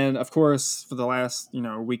 Mm-hmm. And of course, for the last,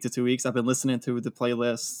 week to 2 weeks, I've been listening to the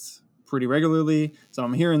playlists pretty regularly. So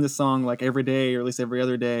I'm hearing this song like every day, or at least every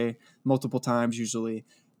other day, multiple times usually.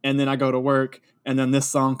 And then I go to work, and then this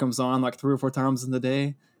song comes on like 3 or 4 times in the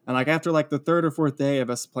day. And like after like the third or fourth day of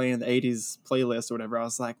us playing the 80s playlist or whatever, I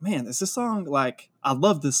was like, man, is this song, like, I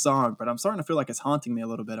love this song, but I'm starting to feel like it's haunting me a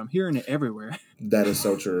little bit. I'm hearing it everywhere. That is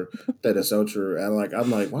so true. That is so true. And I'm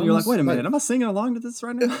like, why You're am I like, wait a like, minute, am I singing along to this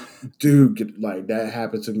right now? dude, like that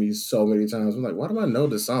happened to me so many times. I'm like, why do I know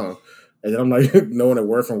this song? And then I'm like knowing it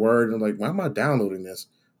word for word. And I'm like, why am I downloading this?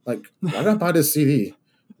 Like, why did I buy this CD?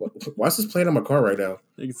 Why is this playing in my car right now?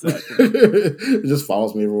 Exactly. It just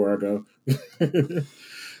follows me everywhere I go.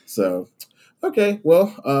 So, okay. Well,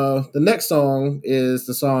 the next song is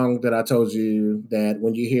the song that I told you that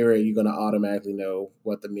when you hear it, you're gonna automatically know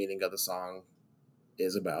what the meaning of the song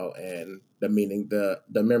is about and the meaning, the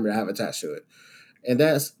memory I have attached to it. And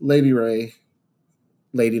that's Lady Ray,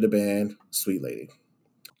 Lady the Band, Sweet Lady.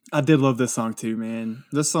 I did love this song too, man.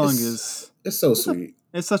 This song is It's so sweet.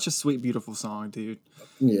 it's such a sweet, beautiful song, dude.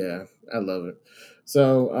 Yeah, I love it.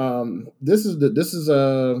 So this is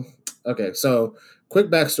a okay. So quick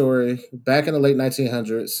backstory: back in the late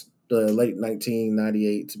 1900s, the late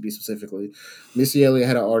 1998 to be specifically, Missy Elliott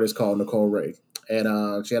had an artist called Nicole Ray,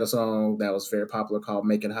 and she had a song that was very popular called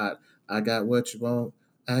 "Make It Hot." I got what you want,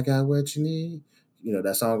 I got what you need. You know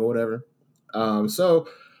that song or whatever. So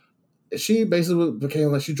she basically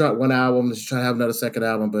became like she dropped one album, and she tried to have another second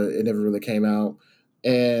album, but it never really came out.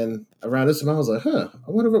 And around this time, I was like, I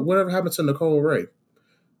wonder whatever happened to Nicole Ray.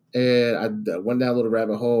 And I went down a little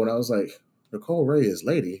rabbit hole, and I was like, Nicole Ray is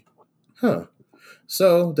Lady, huh?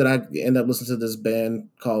 So then I end up listening to this band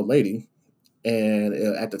called Lady, and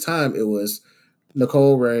at the time it was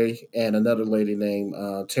Nicole Ray and another lady named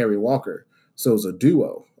Terry Walker. So it was a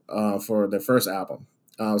duo for their first album.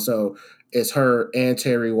 So it's her and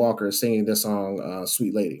Terry Walker singing this song,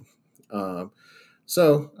 "Sweet Lady." Um,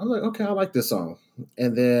 so I'm like, okay, I like this song.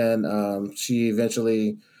 And then she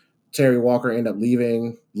eventually, Terry Walker ended up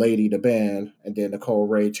leaving Lady the band, and then Nicole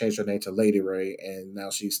Ray changed her name to Lady Ray, and now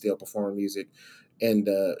she's still performing music. And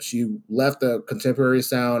she left the contemporary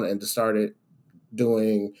sound and just started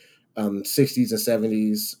doing 60s and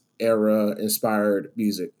 70s era inspired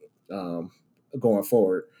music um, going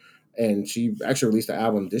forward. And she actually released an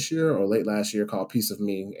album this year or late last year called Piece of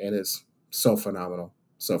Me, and it's so phenomenal.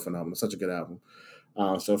 So phenomenal. Such a good album.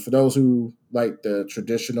 So for those who like the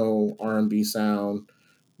traditional R&B sound,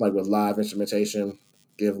 like with live instrumentation,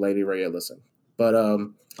 give Lady Ray a listen. But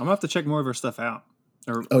I'm gonna have to check more of her stuff out,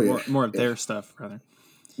 or oh yeah, more of yeah. their stuff rather.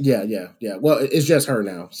 Yeah. Well, it's just her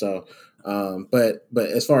now. So, but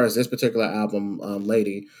as far as this particular album,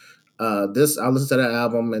 Lady, this I listened to that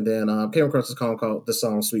album and then came across this song called the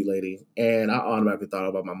song "Sweet Lady," and I automatically thought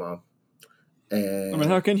about my mom. I mean,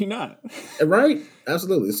 how And can you not? right,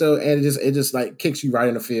 absolutely. So, and it just like kicks you right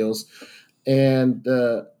in the feels. And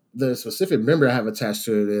the specific memory I have attached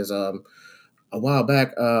to it is a while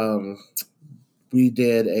back we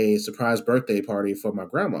did a surprise birthday party for my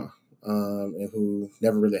grandma, who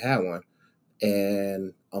never really had one.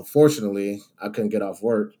 And unfortunately, I couldn't get off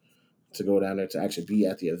work to go down there to actually be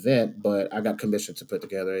at the event, but I got commissioned to put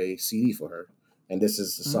together a CD for her. And this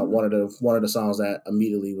is the song, one of the songs that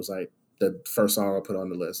immediately was like the first song I put on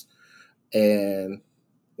the list. And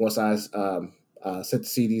once I sent the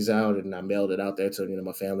CDs out and I mailed it out there to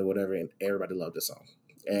my family, whatever, and everybody loved the song.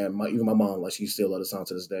 And even my mom, like she still loves the song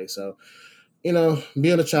to this day. So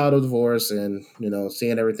being a child of divorce and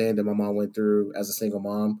seeing everything that my mom went through as a single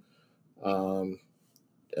mom, um,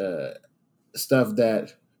 uh, stuff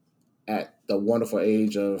that at the wonderful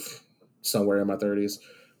age of somewhere in my 30s,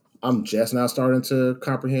 I'm just now starting to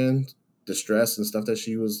comprehend the stress and stuff that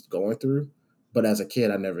she was going through. But as a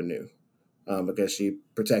kid, I never knew because she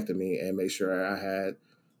protected me and made sure I had,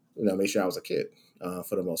 made sure I was a kid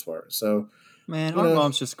for the most part. So, Man, you our know,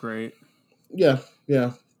 mom's just great. yeah,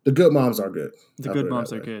 yeah. The good moms are good. The I'll good put it moms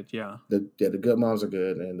that are way. good. Yeah. The good moms are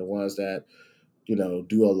good, and the ones that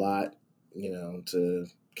do a lot, to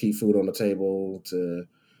keep food on the table, to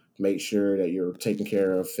make sure that you're taken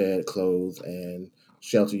care of, fed, clothed, and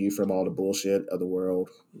shelter you from all the bullshit of the world.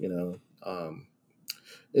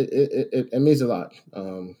 It means a lot.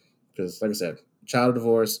 Because, like I said, child of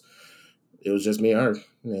divorce, it was just me and her,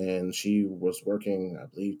 and she was working, I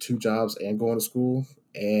believe, 2 jobs and going to school,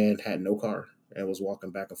 and had no car, and was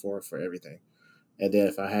walking back and forth for everything. And then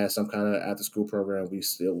if I had some kind of after school program, we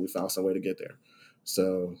found some way to get there.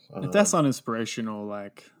 So If that's not inspirational,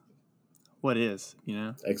 like, what is?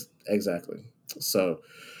 exactly. So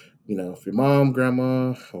if your mom,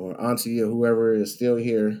 grandma, or auntie or whoever is still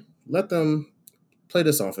here, let them play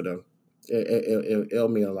this song for them. It'll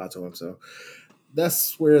mean a lot to them. So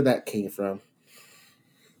that's where that came from.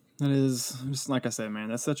 That is just like I said, man.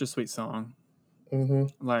 That's such a sweet song.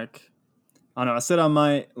 Mm-hmm. Like, I don't know. I said I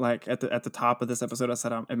might like at the top of this episode. I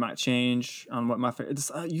said it might change on what my favorite.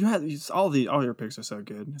 You had all your picks are so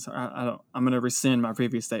good. So I don't. I'm gonna rescind my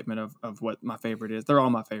previous statement of what my favorite is. They're all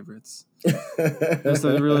my favorites. Just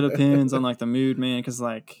it really depends on like the mood, man. Because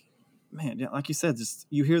man, yeah, like you said, just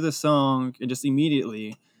you hear this song and just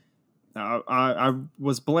immediately. I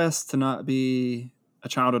was blessed to not be a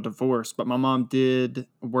child of divorce, but my mom did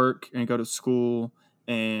work and go to school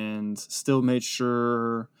and still made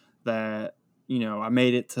sure that I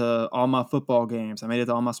made it to all my football games. I made it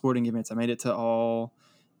to all my sporting events. I made it to all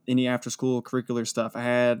any after school curricular stuff. I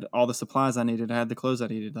had all the supplies I needed. I had the clothes I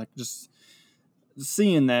needed. Like just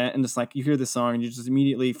seeing that and just like you hear this song and you just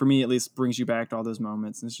immediately, for me at least, brings you back to all those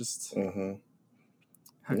moments. And it's just Mm-hmm.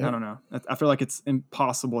 I Yep. don't know. I feel like it's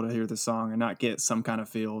impossible to hear the song and not get some kind of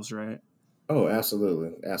feels, right? Oh,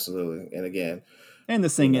 absolutely. And again, And the you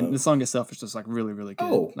singing, know, the song itself is just like really, really good.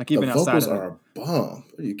 oh, Like the even outside vocals of it, are a bomb.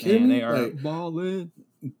 Are you kidding man, they me? are Like balling.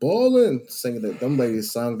 balling, singing that. Them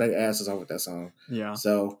ladies sung their asses off with that song. Yeah.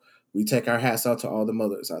 So we take our hats out to all the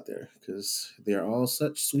mothers out there because they're all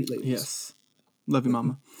such sweet ladies. Yes. Love you,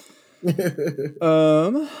 mama.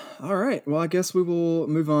 Mm-hmm. All right. Well, I guess we will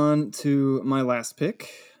move on to my last pick.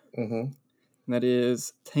 That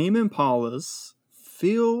is Tame Impala's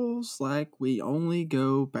Feels Like We Only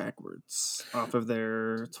Go Backwards off of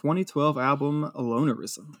their 2012 album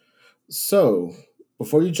Lonerism. So,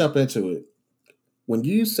 before you jump into it, when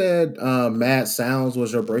you said Mad Sounds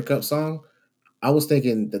was your breakup song, I was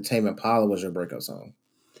thinking the Tame Impala was your breakup song.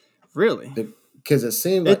 Really? Because it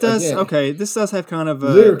seemed It like, does. again, Okay, this does have kind of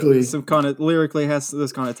lyrically, some kind of lyrically has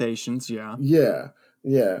those connotations. Yeah. yeah.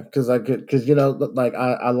 Yeah, because like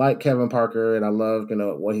I like Kevin Parker and I love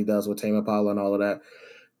what he does with Tame Impala and all of that.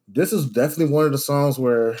 This is definitely one of the songs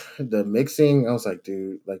where the mixing, I was like,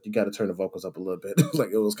 dude, like you got to turn the vocals up a little bit. Like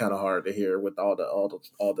it was kind of hard to hear with all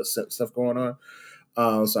the stuff going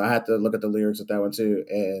on. So I had to look at the lyrics of that one too,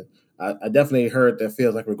 and I definitely heard that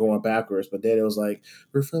feels like we're going backwards. But then it was like,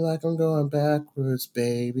 we feel like I'm going backwards,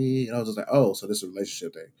 baby. And I was just like, oh, so this is a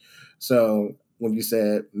relationship thing. So when you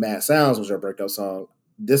said Mad Sounds was your breakup song,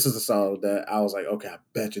 this is the song that I was like, okay, I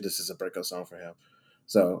bet you this is a breakup song for him.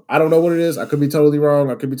 So I don't know what it is. I could be totally wrong.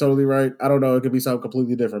 I could be totally right. I don't know. It could be something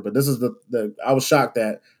completely different. But this is the I was shocked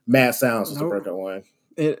that Mad Sounds was the Nope. breakup one.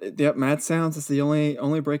 Yep. Mad Sounds is the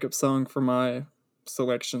only breakup song for my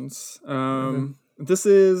selections. Okay. This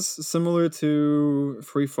is similar to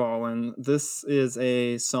Free Fallin'. This is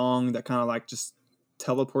a song that kind of like just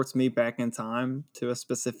teleports me back in time to a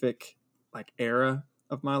specific like era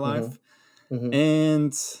of my life. Mm-hmm.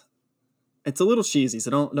 And it's a little cheesy,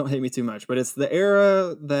 so don't hate me too much, but it's the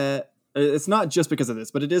era that it's not just because of this,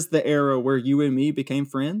 but it is the era where you and me became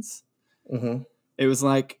friends. Mm-hmm. It was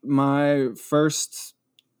like my first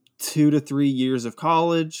 2 to 3 years of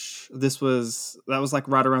college. That was like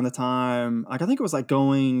right around the time, like I think it was like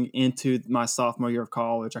going into my sophomore year of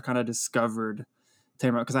college. I kind of discovered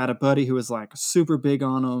Tamer because I had a buddy who was like super big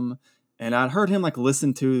on him, and I'd heard him like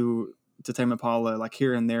listen to Tame Impala like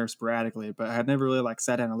here and there sporadically, but I had never really like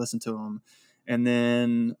sat down and listened to him. And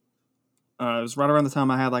then it was right around the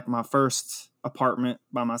time I had like my first apartment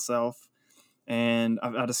by myself, and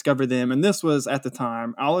I discovered them. And this was at the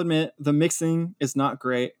time. I'll admit the mixing is not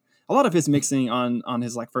great. A lot of his mixing on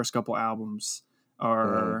his like first couple albums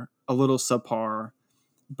are a little subpar,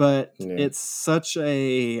 but Yeah. it's such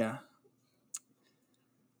a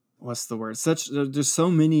what's the word? There's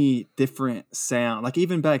so many different sound. Like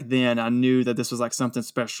even back then, I knew that this was like something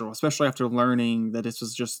special, especially after learning that this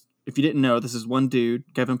was just. If you didn't know, this is one dude,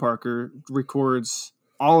 Kevin Parker, records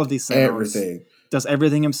all of these sounds, Everything. does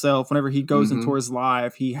everything himself. Whenever he goes and Mm-hmm. tours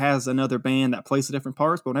live, he has another band that plays the different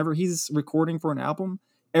parts. But whenever he's recording for an album,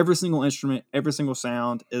 every single instrument, every single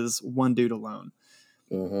sound is one dude alone.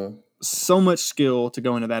 Mm-hmm. So much skill to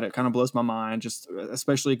go into that. It kind of blows my mind, just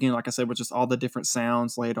especially again, like I said, with just all the different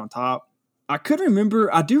sounds laid on top. I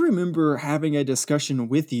do remember having a discussion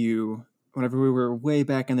with you whenever we were way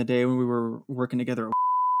back in the day when we were working together.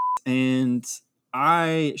 And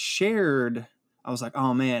I was like,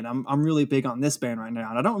 oh man, I'm really big on this band right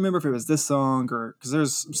now. And I don't remember if it was this song or because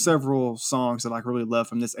there's several songs that I like really love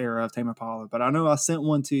from this era of Tame Impala. But I know I sent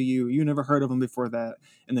one to you. You never heard of them before that,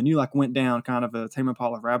 and then you like went down kind of a Tame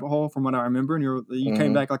Impala rabbit hole from what I remember. And you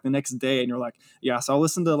came back like the next day, and you're like, yeah. So I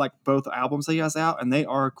listened to like both albums that he has out, and they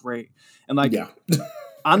are great. And like, Yeah.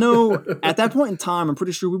 I know at that point in time, I'm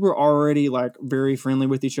pretty sure we were already like very friendly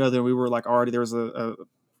with each other. We were like already there was a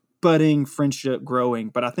budding friendship growing.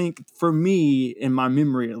 But I think for me, in my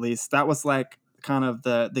memory at least, that was like kind of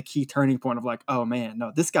the key turning point of like, oh man,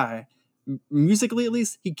 no, this guy musically at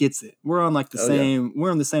least he gets it. We're on like Oh yeah.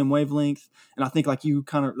 we're on the same wavelength. And I think like you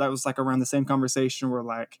kind of that was like around the same conversation where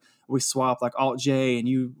like we swapped like Alt J and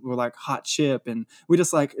you were like Hot Chip, and we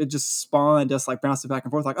just like it just spawned us like bouncing back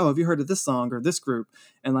and forth like, oh, have you heard of this song or this group?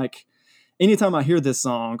 And like anytime I hear this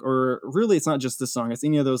song, or really it's not just this song, it's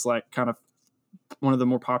any of those like kind of one of the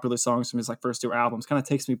more popular songs from his like first two albums, kind of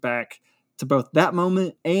takes me back to both that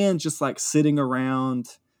moment and just like sitting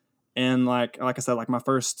around and like I said, like my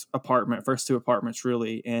first two apartments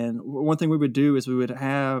really. And one thing we would do is we would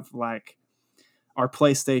have like our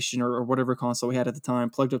PlayStation or whatever console we had at the time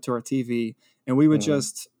plugged up to our TV, and we would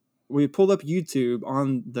Mm-hmm. we pulled up YouTube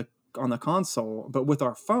on the console, but with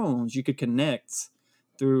our phones you could connect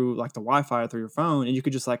through like the Wi-Fi through your phone, and you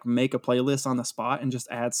could just like make a playlist on the spot and just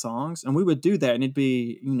add songs. And we would do that, and it'd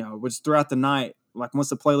be was throughout the night. Like once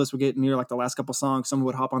the playlist would get near like the last couple songs, someone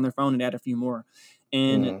would hop on their phone and add a few more.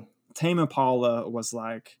 And Mm-hmm. Tame Impala was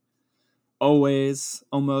like always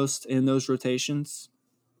almost in those rotations.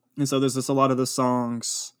 And so there's just a lot of those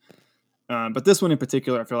songs. But this one in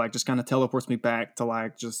particular, I feel like just kind of teleports me back to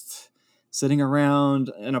like just sitting around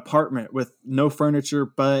an apartment with no furniture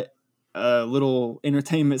but a little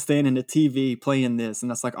entertainment stand and a TV playing this,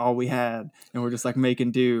 and that's like all we had, and we're just like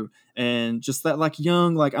making do. And just that like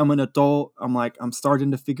young, like I'm an adult, I'm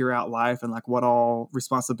starting to figure out life and like what all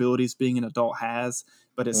responsibilities being an adult has,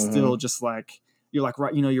 but it's still just like you're like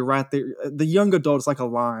right, you're right there. The young adult is like a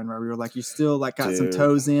line, right? You're like you still like got some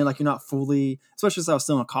toes in, like you're not fully, especially since I was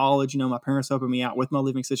still in college. My parents helping me out with my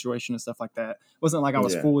living situation and stuff like that. It wasn't like I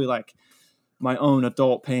was fully like my own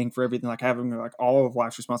adult paying for everything, like having like all of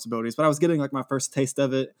life's responsibilities, but I was getting like my first taste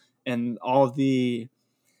of it, and all of the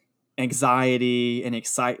anxiety and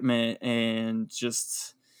excitement and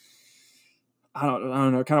just I don't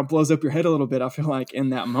know, it kind of blows up your head a little bit. I feel like in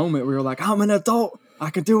that moment we were like, I'm an adult, I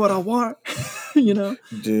can do what I want. Dude.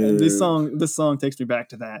 And this song takes me back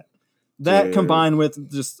to that combined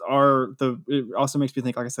with just it also makes me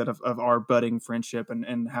think, like I said, of our budding friendship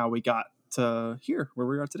and how we got to here where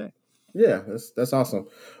we are today. Yeah, that's awesome.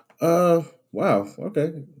 Wow.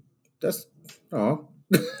 Okay. That's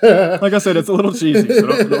like I said, it's a little cheesy, so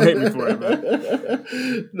don't hate me for it.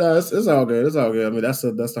 But. No, it's all good. It's all good. I mean, that's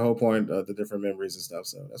the whole point of the different memories and stuff.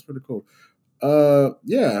 So that's pretty cool.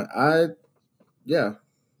 Yeah.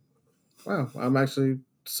 Wow, I'm actually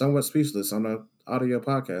somewhat speechless on an audio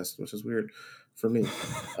podcast, which is weird for me.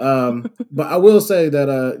 But I will say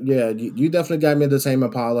that you definitely got me into Tame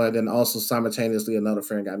Impala, and then also simultaneously another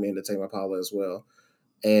friend got me into Tame Impala as well.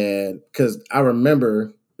 And because I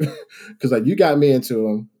remember, because like you got me into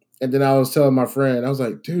them, and then I was telling my friend, I was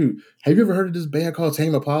like, "Dude, have you ever heard of this band called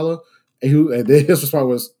Tame Impala?" And then his response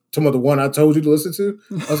was, "Some of the one I told you to listen to."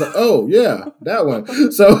 I was like, "Oh yeah, that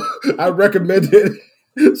one." So I recommended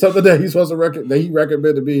something that he's supposed to that he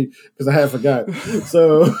recommended me because I had forgot.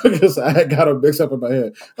 So because I had got them mixed up in my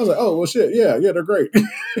head, I was like, "Oh well, shit, yeah, they're great."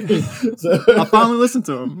 So I finally listened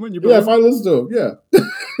to them. I finally listened to them. Yeah.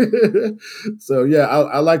 So yeah,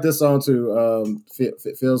 I like this song too.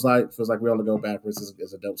 Feels like we only go backwards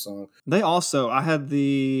is a dope song. I had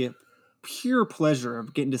the pure pleasure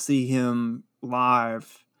of getting to see him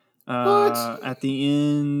live at the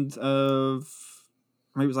end of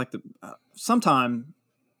maybe it was like sometime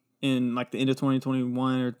in like the end of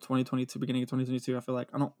 2021 or 2022, beginning of 2022. I feel like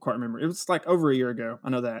I don't quite remember. It was like over a year ago. I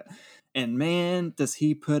know that. And man, does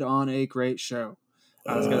he put on a great show.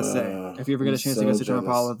 I was gonna say, if you ever get a chance to go see Tame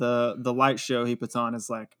Impala, the light show he puts on is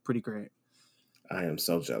like pretty great. I am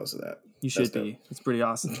so jealous of that. You should be. It's pretty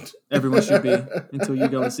awesome. Everyone should be until you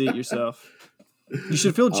go and see it yourself. You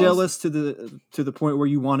should feel jealous to the point where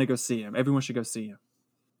you want to go see him. Everyone should go see him.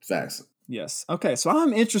 Facts. Yes. Okay, so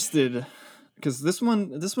I'm interested because this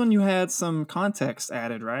one you had some context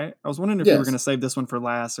added, right? I was wondering if you were going to save this one for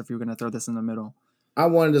last, or if you were going to throw this in the middle. I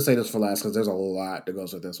wanted to say this for last because there's a lot that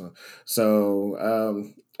goes with this one.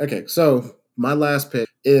 So, okay. So my last pick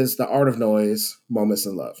is The Art of Noise, Moments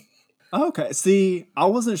in Love. Okay. See, I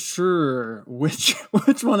wasn't sure which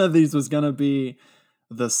one of these was going to be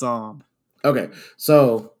the song. Okay.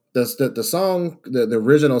 So the song, the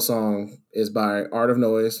original song is by Art of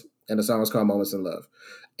Noise, and the song is called Moments in Love.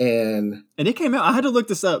 And it came out. I had to look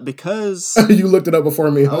this up because you looked it up before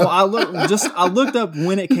me. Huh? Oh, I looked up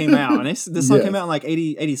when it came out, and this song came out in like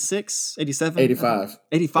 80, 86, 87? 85.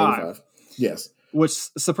 85. Yes. Which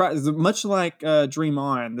surprised, much like Dream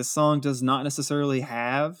On, this song does not necessarily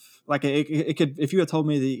have like it could. If you had told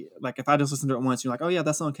me if I just listened to it once, you're like, oh yeah,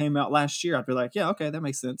 that song came out last year, I'd be like, yeah, okay, that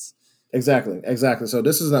makes sense. Exactly. So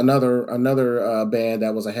this is another band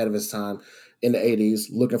that was ahead of its time in the 80s,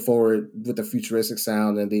 looking forward with the futuristic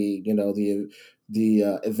sound and the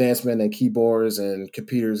advancement in keyboards and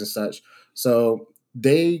computers and such. So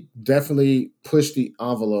they definitely pushed the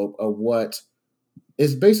envelope of what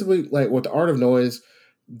is basically like with The Art of Noise.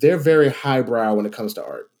 They're very highbrow when it comes to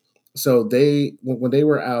art. So when they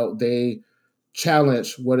were out, they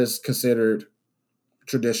challenged what is considered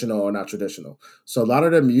traditional or not traditional. So a lot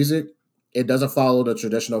of their music, it doesn't follow the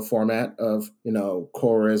traditional format of,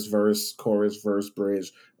 chorus, verse,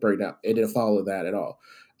 bridge, breakdown. It didn't follow that at all.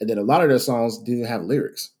 And then a lot of their songs didn't have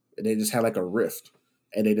lyrics. They just had like a riff.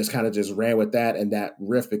 And they just kind of just ran with that, and that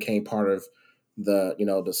riff became part of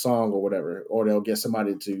the song or whatever. Or they'll get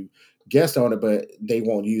somebody to guest on it, but they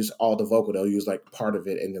won't use all the vocal. They'll use like part of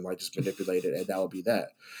it and then like just manipulate it, and that would be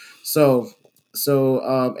that.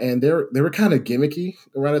 And they were kind of gimmicky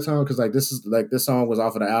around the time because this song was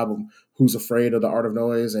off of the album Who's Afraid of the Art of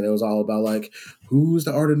Noise, and it was all about like, who's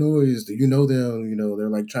the Art of Noise? Do you know them? They're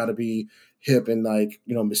like trying to be hip and like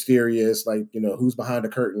mysterious, like who's behind the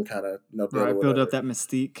curtain, kind of build up that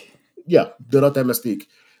mystique. Yeah, build up that mystique.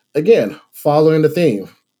 Again, following the theme.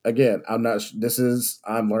 Again, I'm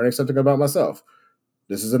learning something about myself.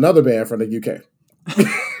 This is another band from the UK.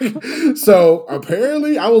 So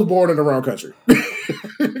apparently I was born in the wrong country.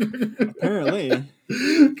 Apparently.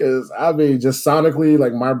 Because I mean, just sonically,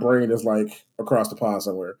 like my brain is like across the pond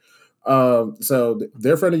somewhere. So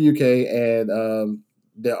they're from the UK, and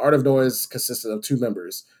the Art of Noise consisted of two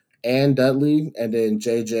members, Anne Dudley, and then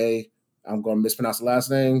JJ. I'm going to mispronounce the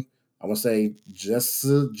last name. I'm going to say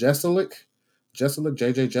Jesselik,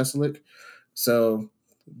 JJ Jesselik. So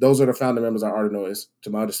those are the founder members of Art of Noise.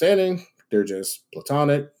 To my understanding, they're just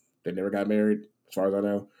platonic. They never got married, as far as I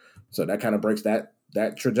know. So that kind of breaks that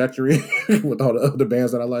trajectory with all the other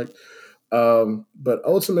bands that I like. But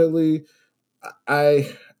ultimately,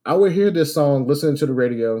 I I would hear this song listening to the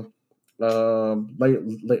radio. Like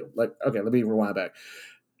okay, let me rewind back.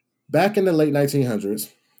 Back in the late 1900s,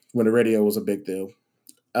 when the radio was a big deal,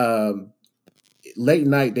 um, late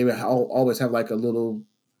night they would always have like a little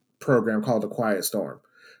program called the Quiet Storm,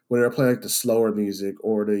 where they'll play like the slower music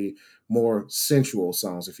or the more sensual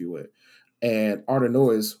songs, if you would. And Art of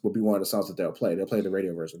Noise will be one of the songs that they'll play. They'll play the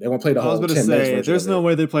radio version. They won't play the I was whole about to 10 minutes say, version there's of no it.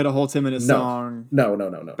 way they played a whole 10-minute No, song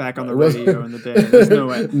no. back on the It was radio in the day. There's no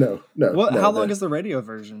way. no. How long is the radio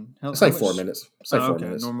version? It's How like much? 4 minutes. It's like Oh, 4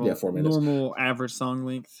 minutes. Yeah, 4 minutes. Normal average song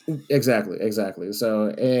length. Exactly. So,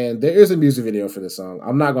 and there is a music video for this song.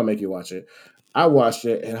 I'm not gonna make you watch it. I watched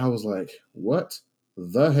it and I was like, "What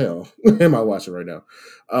the hell am I watching right now?"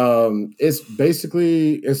 It's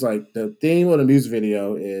like the theme of the music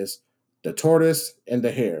video is the tortoise and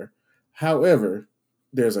the hare. However,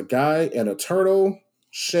 there's a guy in a turtle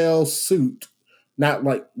shell suit, not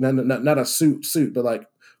a suit, but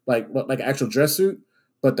like actual dress suit.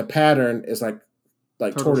 But the pattern is like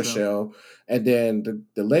Turtle tortoiseshell, and then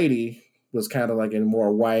the lady was kind of like in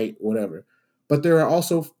more white, whatever. But they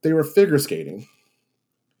were figure skating,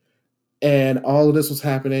 and all of this was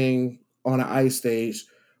happening on an ice stage,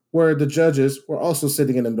 where the judges were also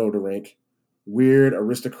sitting in the middle of the rink, weird,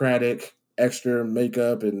 aristocratic, extra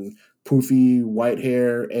makeup and poofy white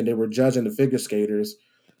hair, and they were judging the figure skaters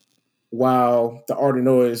while the Art of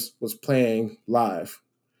Noise was playing live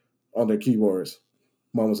on their keyboards,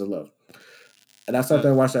 "Moments of Love." And I sat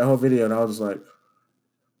there and watched that whole video, and I was just like,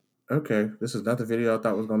 okay, this is not the video I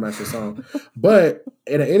thought was gonna match the song. But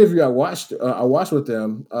in an interview I watched with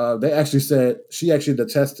them, they actually said she actually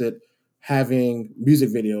detested having music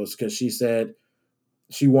videos because she said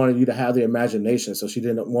she wanted you to have the imagination, so she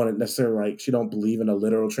didn't want it necessarily like she don't believe in a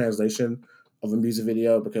literal translation of a music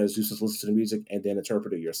video because you just listen to the music and then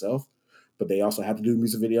interpret it yourself. But they also have to do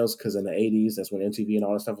music videos because in the 80s, that's when MTV and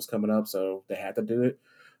all that stuff was coming up, so they had to do it.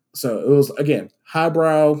 So it was again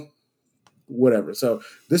highbrow, whatever. So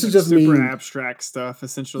this is just super me. abstract stuff.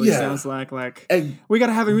 Essentially, sounds like And we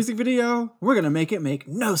gotta have a music video. We're gonna make it make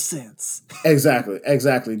no sense. exactly.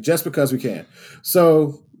 Just because we can.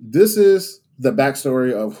 So this is the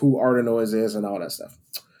backstory of who Art of Noise is and all that stuff.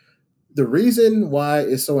 The reason why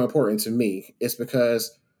it's so important to me is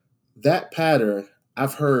because that pattern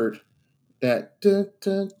I've heard that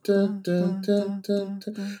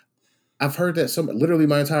I've heard that literally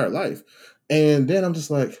my entire life, and then I'm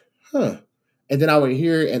just like, huh. And then I would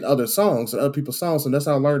hear it in other songs and other people's songs, and that's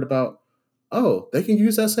how I learned about. Oh, they can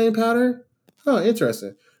use that same pattern. Huh,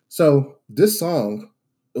 interesting. So this song,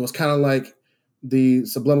 it was kind of like the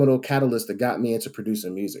subliminal catalyst that got me into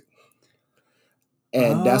producing music,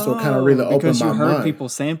 and that's what kind of really opened because you my heard mind. people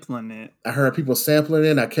sampling it. I heard people sampling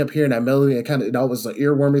it. I kept hearing that melody, and kind of it always was an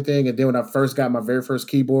earwormy thing. And then when I first got my very first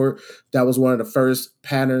keyboard, that was one of the first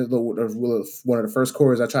patterns, one of the first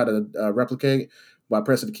chords I tried to replicate by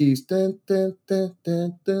pressing the keys, dun, dun, dun,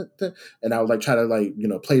 dun, dun, dun. And I would like try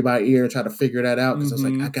to play by ear and try to figure that out because I was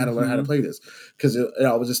like, I gotta learn how to play this because it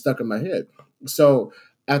always just stuck in my head. So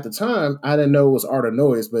at the time, I didn't know it was Art of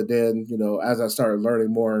Noise, but then as I started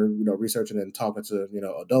learning more, researching and talking to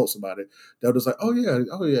adults about it, they were just like, oh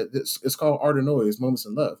yeah, it's called Art of Noise, Moments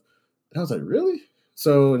in Love. And I was like, really?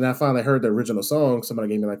 So, and I finally heard the original song. Somebody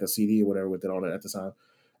gave me like a CD or whatever with it on it at the time.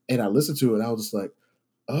 And I listened to it and I was just like,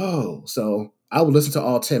 oh. So I would listen to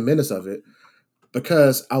all 10 minutes of it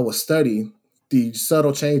because I would study the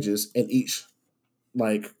subtle changes in each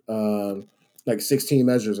like 16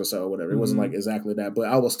 measures or so, or whatever. It wasn't like exactly that, but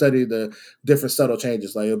I will study the different subtle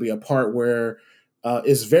changes. Like it'll be a part where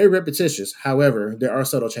it's very repetitious. However, there are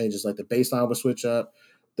subtle changes, like the bass line will switch up,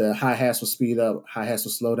 the hi-hats will speed up, hi-hats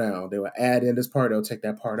will slow down. They will add in this part, they'll take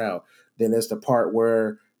that part out. Then there's the part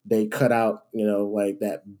where they cut out, like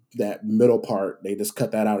that middle part, they just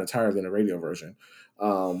cut that out entirely in the radio version.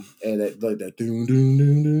 And like that doom doom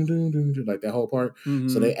doom doom doom doom, like that whole part.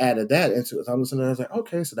 So they added that into it. So I'm listening, I was like,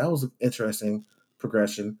 okay, so that was an interesting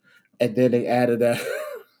progression. And then they added that.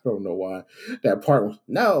 I don't know why that part was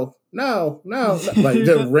no, like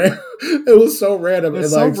it was so random.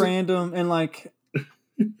 It's so random and like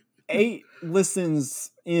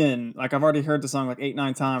listens in, like I've already heard the song like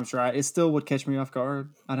 8-9 times, right? It still would catch me off guard.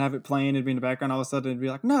 I'd have it playing, it'd be in the background, all of a sudden it'd be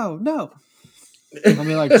like, no, no. I'd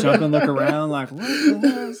be like jump and look around, like, what the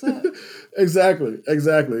hell is that?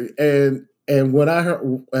 Exactly. And when I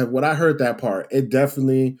heard that part, it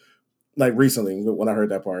definitely, like recently when I heard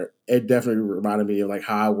that part, it definitely reminded me of like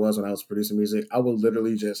how I was when I was producing music. I would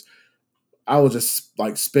just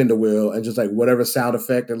like spin the wheel and just like whatever sound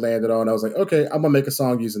effect it landed on, I was like, okay, I'm gonna make a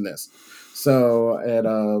song using this. So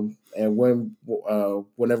and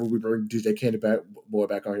whenever we bring DJ Candy Boy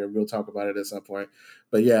back on here, we'll talk about it at some point.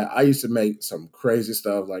 But yeah, I used to make some crazy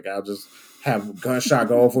stuff. Like I'll just have gunshot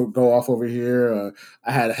go off over here.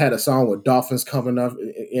 I had a song with dolphins coming up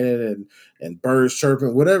in it and birds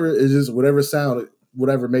chirping. Whatever it is, whatever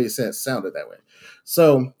made sense sounded that way.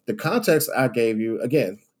 So the context I gave you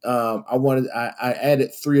again. I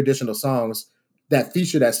added 3 additional songs that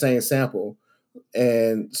feature that same sample,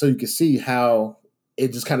 and so you can see how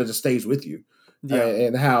it just kind of just stays with you,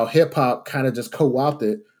 and how hip hop kind of just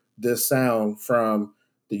co-opted this sound from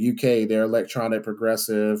the UK, their electronic,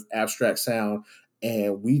 progressive, abstract sound,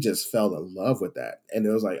 and we just fell in love with that. And it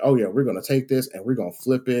was like, oh yeah, we're gonna take this and we're gonna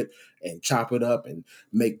flip it and chop it up and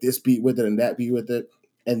make this beat with it and that beat with it,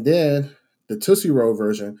 and then the Tootsie Roll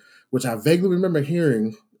version, which I vaguely remember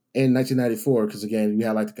hearing in 1994, because again, we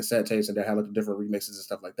had like the cassette tapes and they had like the different remixes and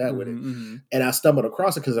stuff like that with it. Mm-hmm. And I stumbled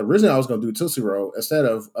across it because originally I was going to do Tootsie Roll instead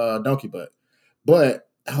of Donkey Butt. But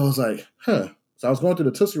I was like, huh. So I was going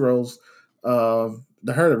through the Tootsie Rolls. The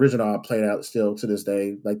Her original I played out still to this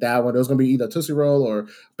day. Like that one, it was going to be either Tootsie Roll or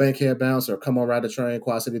Bankhead Bounce or Come On Ride the Train,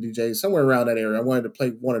 Quad City DJ, somewhere around that area. I wanted to play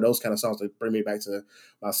one of those kind of songs to bring me back to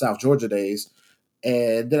my South Georgia days.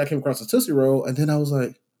 And then I came across the Tootsie Roll, and then I was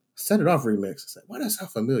like, Set It Off remix. I said, why does that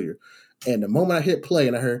sound familiar? And the moment I hit play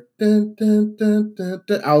and I heard dun, dun, dun, dun,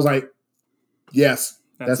 dun, I was like, yes,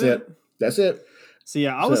 that's it. That's it. So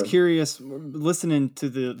yeah, I was curious listening to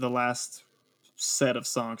the last set of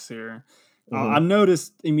songs here. I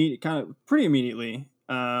noticed pretty immediately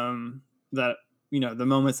that the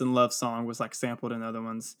Moments in Love song was like sampled in other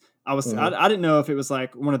ones. I didn't know if it was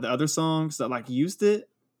like one of the other songs that like used it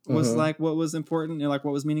was like what was important and like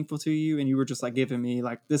what was meaningful to you, and you were just like giving me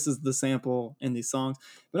like this is the sample in these songs.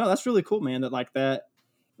 But no, that's really cool, man. That like that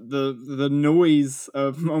the noise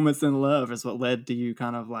of Moments in Love is what led to you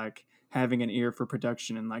kind of like having an ear for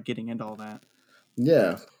production and like getting into all that.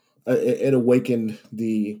 Yeah, it awakened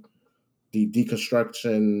the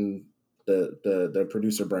deconstruction, the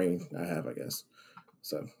producer brain I have, I guess.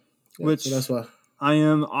 So, yeah, so that's why I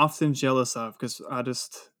am often jealous of, because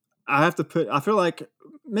I feel like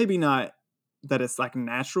maybe not that it's like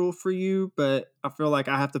natural for you, but I feel like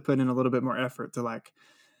I have to put in a little bit more effort to like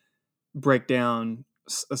break down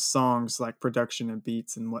a song's like production and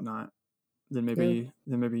beats and whatnot. Then maybe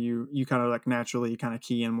you kind of like naturally kind of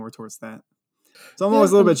key in more towards that. So I'm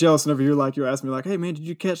always a little bit jealous whenever you ask me like, hey man, did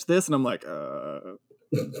you catch this? And I'm like,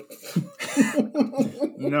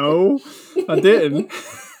 no, I didn't.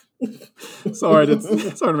 Sorry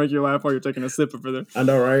to make you laugh while you're taking a sip over there. I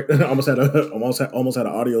know, right? almost had an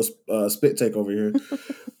audio spit take over here.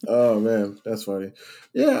 Oh man, that's funny.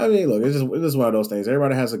 Yeah, I mean, look, it's just one of those things.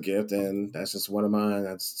 Everybody has a gift, and that's just one of mine.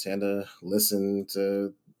 I just tend to listen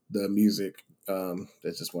to the music.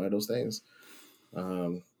 It's just one of those things.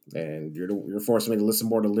 And you're forcing me to listen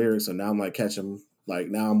more to lyrics, so now I'm like catching. Like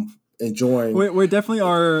now I'm enjoying. We definitely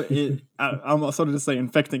are. I'm sort of just say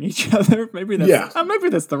infecting each other. Maybe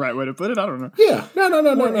that's the right way to put it. I don't know. Yeah,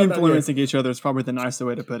 no. Influencing each other is probably the nicer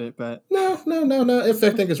way to put it. But no.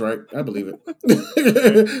 Infecting is right. I believe it.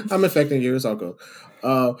 I'm infecting you. It's all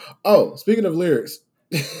cool. Speaking of lyrics,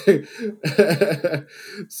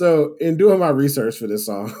 so in doing my research for this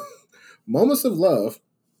song, "Moments of Love"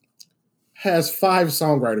 has 5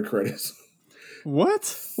 songwriter credits.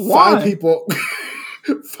 What? Why?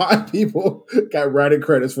 5 people got writing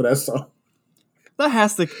credits for that song. That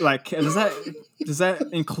has to like does that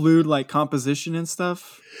include like composition and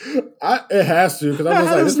stuff? It has to, because I was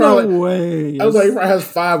like, there's no way. I was like, it probably has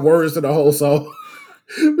 5 words to the whole song.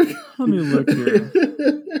 Let me look here.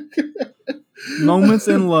 Moments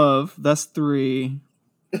in Love, that's 3.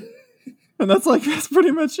 And that's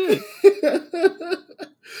pretty much it.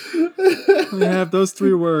 We have those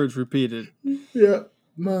 3 words repeated. Yeah.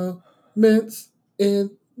 Moments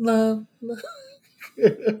in love.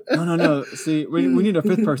 No. See, we need a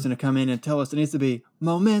 5th person to come in and tell us it needs to be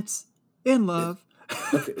moments in love.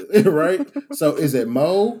 Okay, right? So is it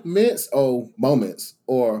moments or moments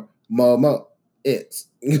or momo? It's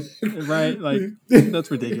right, like that's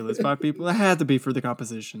ridiculous. 5 people. That had to be for the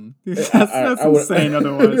composition. That's insane.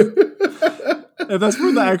 Otherwise, If that's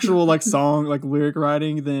for the actual like song, like lyric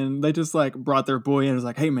writing, then they just like brought their boy in and was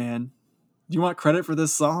like, "Hey man, do you want credit for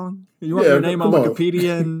this song? You want Yeah, your name on come on.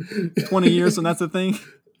 Wikipedia in 20 years when that's a thing?"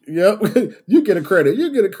 Yep, you get a credit.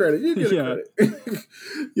 You get a credit. You get a Yeah. credit.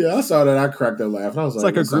 Yeah, I saw that. I cracked up laugh. I was It's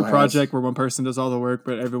like, like a this song group has project where one person does all the work,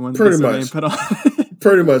 but everyone pretty gets their name much, put on.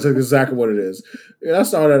 pretty much that's exactly what it is. And I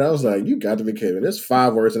saw that. I was like, you got to be kidding me. There's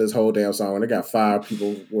 5 words in this whole damn song, and they got 5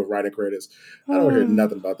 people with writing credits. I don't hear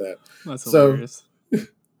nothing about that. That's So, hilarious.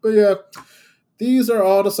 but yeah, these are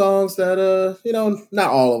all the songs that not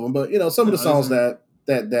all of them, but some of the songs that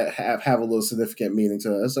have a little significant meaning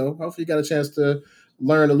to us. So hopefully you got a chance to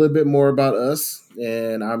learn a little bit more about us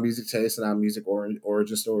and our music taste and our music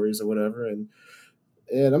origin stories or whatever. And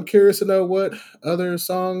I'm curious to know what other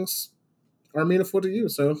songs are meaningful to you.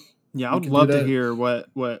 So Yeah, I you would can do love to that. hear what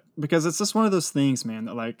because it's just one of those things, man,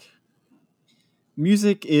 that like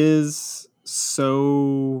music is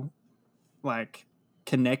so like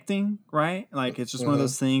connecting, right? Like it's just one of Mm-hmm.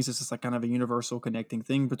 those things. It's just like kind of a universal connecting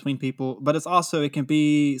thing between people, but it's also it can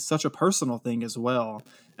be such a personal thing as well.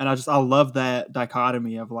 And I love that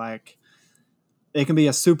dichotomy of like it can be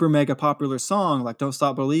a super mega popular song like Don't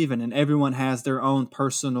Stop Believing, and everyone has their own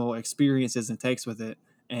personal experiences and takes with it.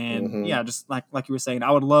 And Mm-hmm. yeah, just like you were saying,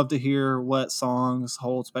 I would love to hear what songs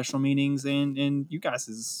hold special meanings in you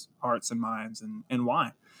guys' hearts and minds, and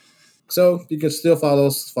why. So you can still follow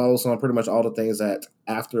us on pretty much all the things at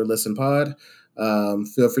After Listen Pod.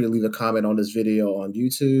 Feel free to leave a comment on this video on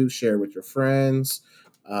YouTube, share it with your friends.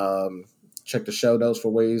 Um, check the show notes for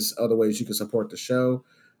other ways you can support the show.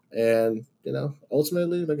 And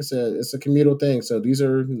ultimately, like I said, it's a communal thing. So these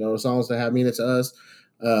are songs that have meaning to us.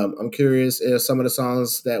 I'm curious if some of the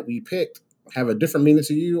songs that we picked have a different meaning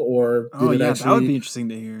to you, or Oh did it yeah, that would be actually, interesting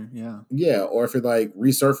to hear. Yeah. yeah, or if it like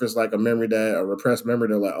resurfaced like a repressed memory.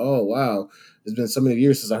 They're like, oh wow, it's been so many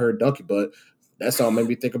years since I heard Donkey, but that song made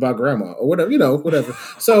me think about grandma or whatever, whatever.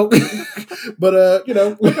 So, but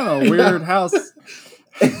What kind of weird house?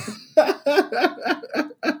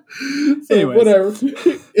 so Anyways, whatever.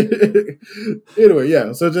 Anyway,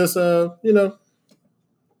 yeah. So just feel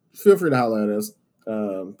free to holler at us.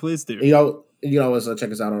 please do. And you can always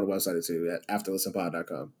check us out on the website too at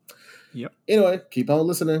afterlistenpod.com. Yep. Anyway, keep on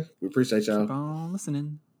listening. We appreciate Keep y'all. on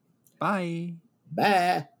listening. Bye.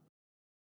 Bye.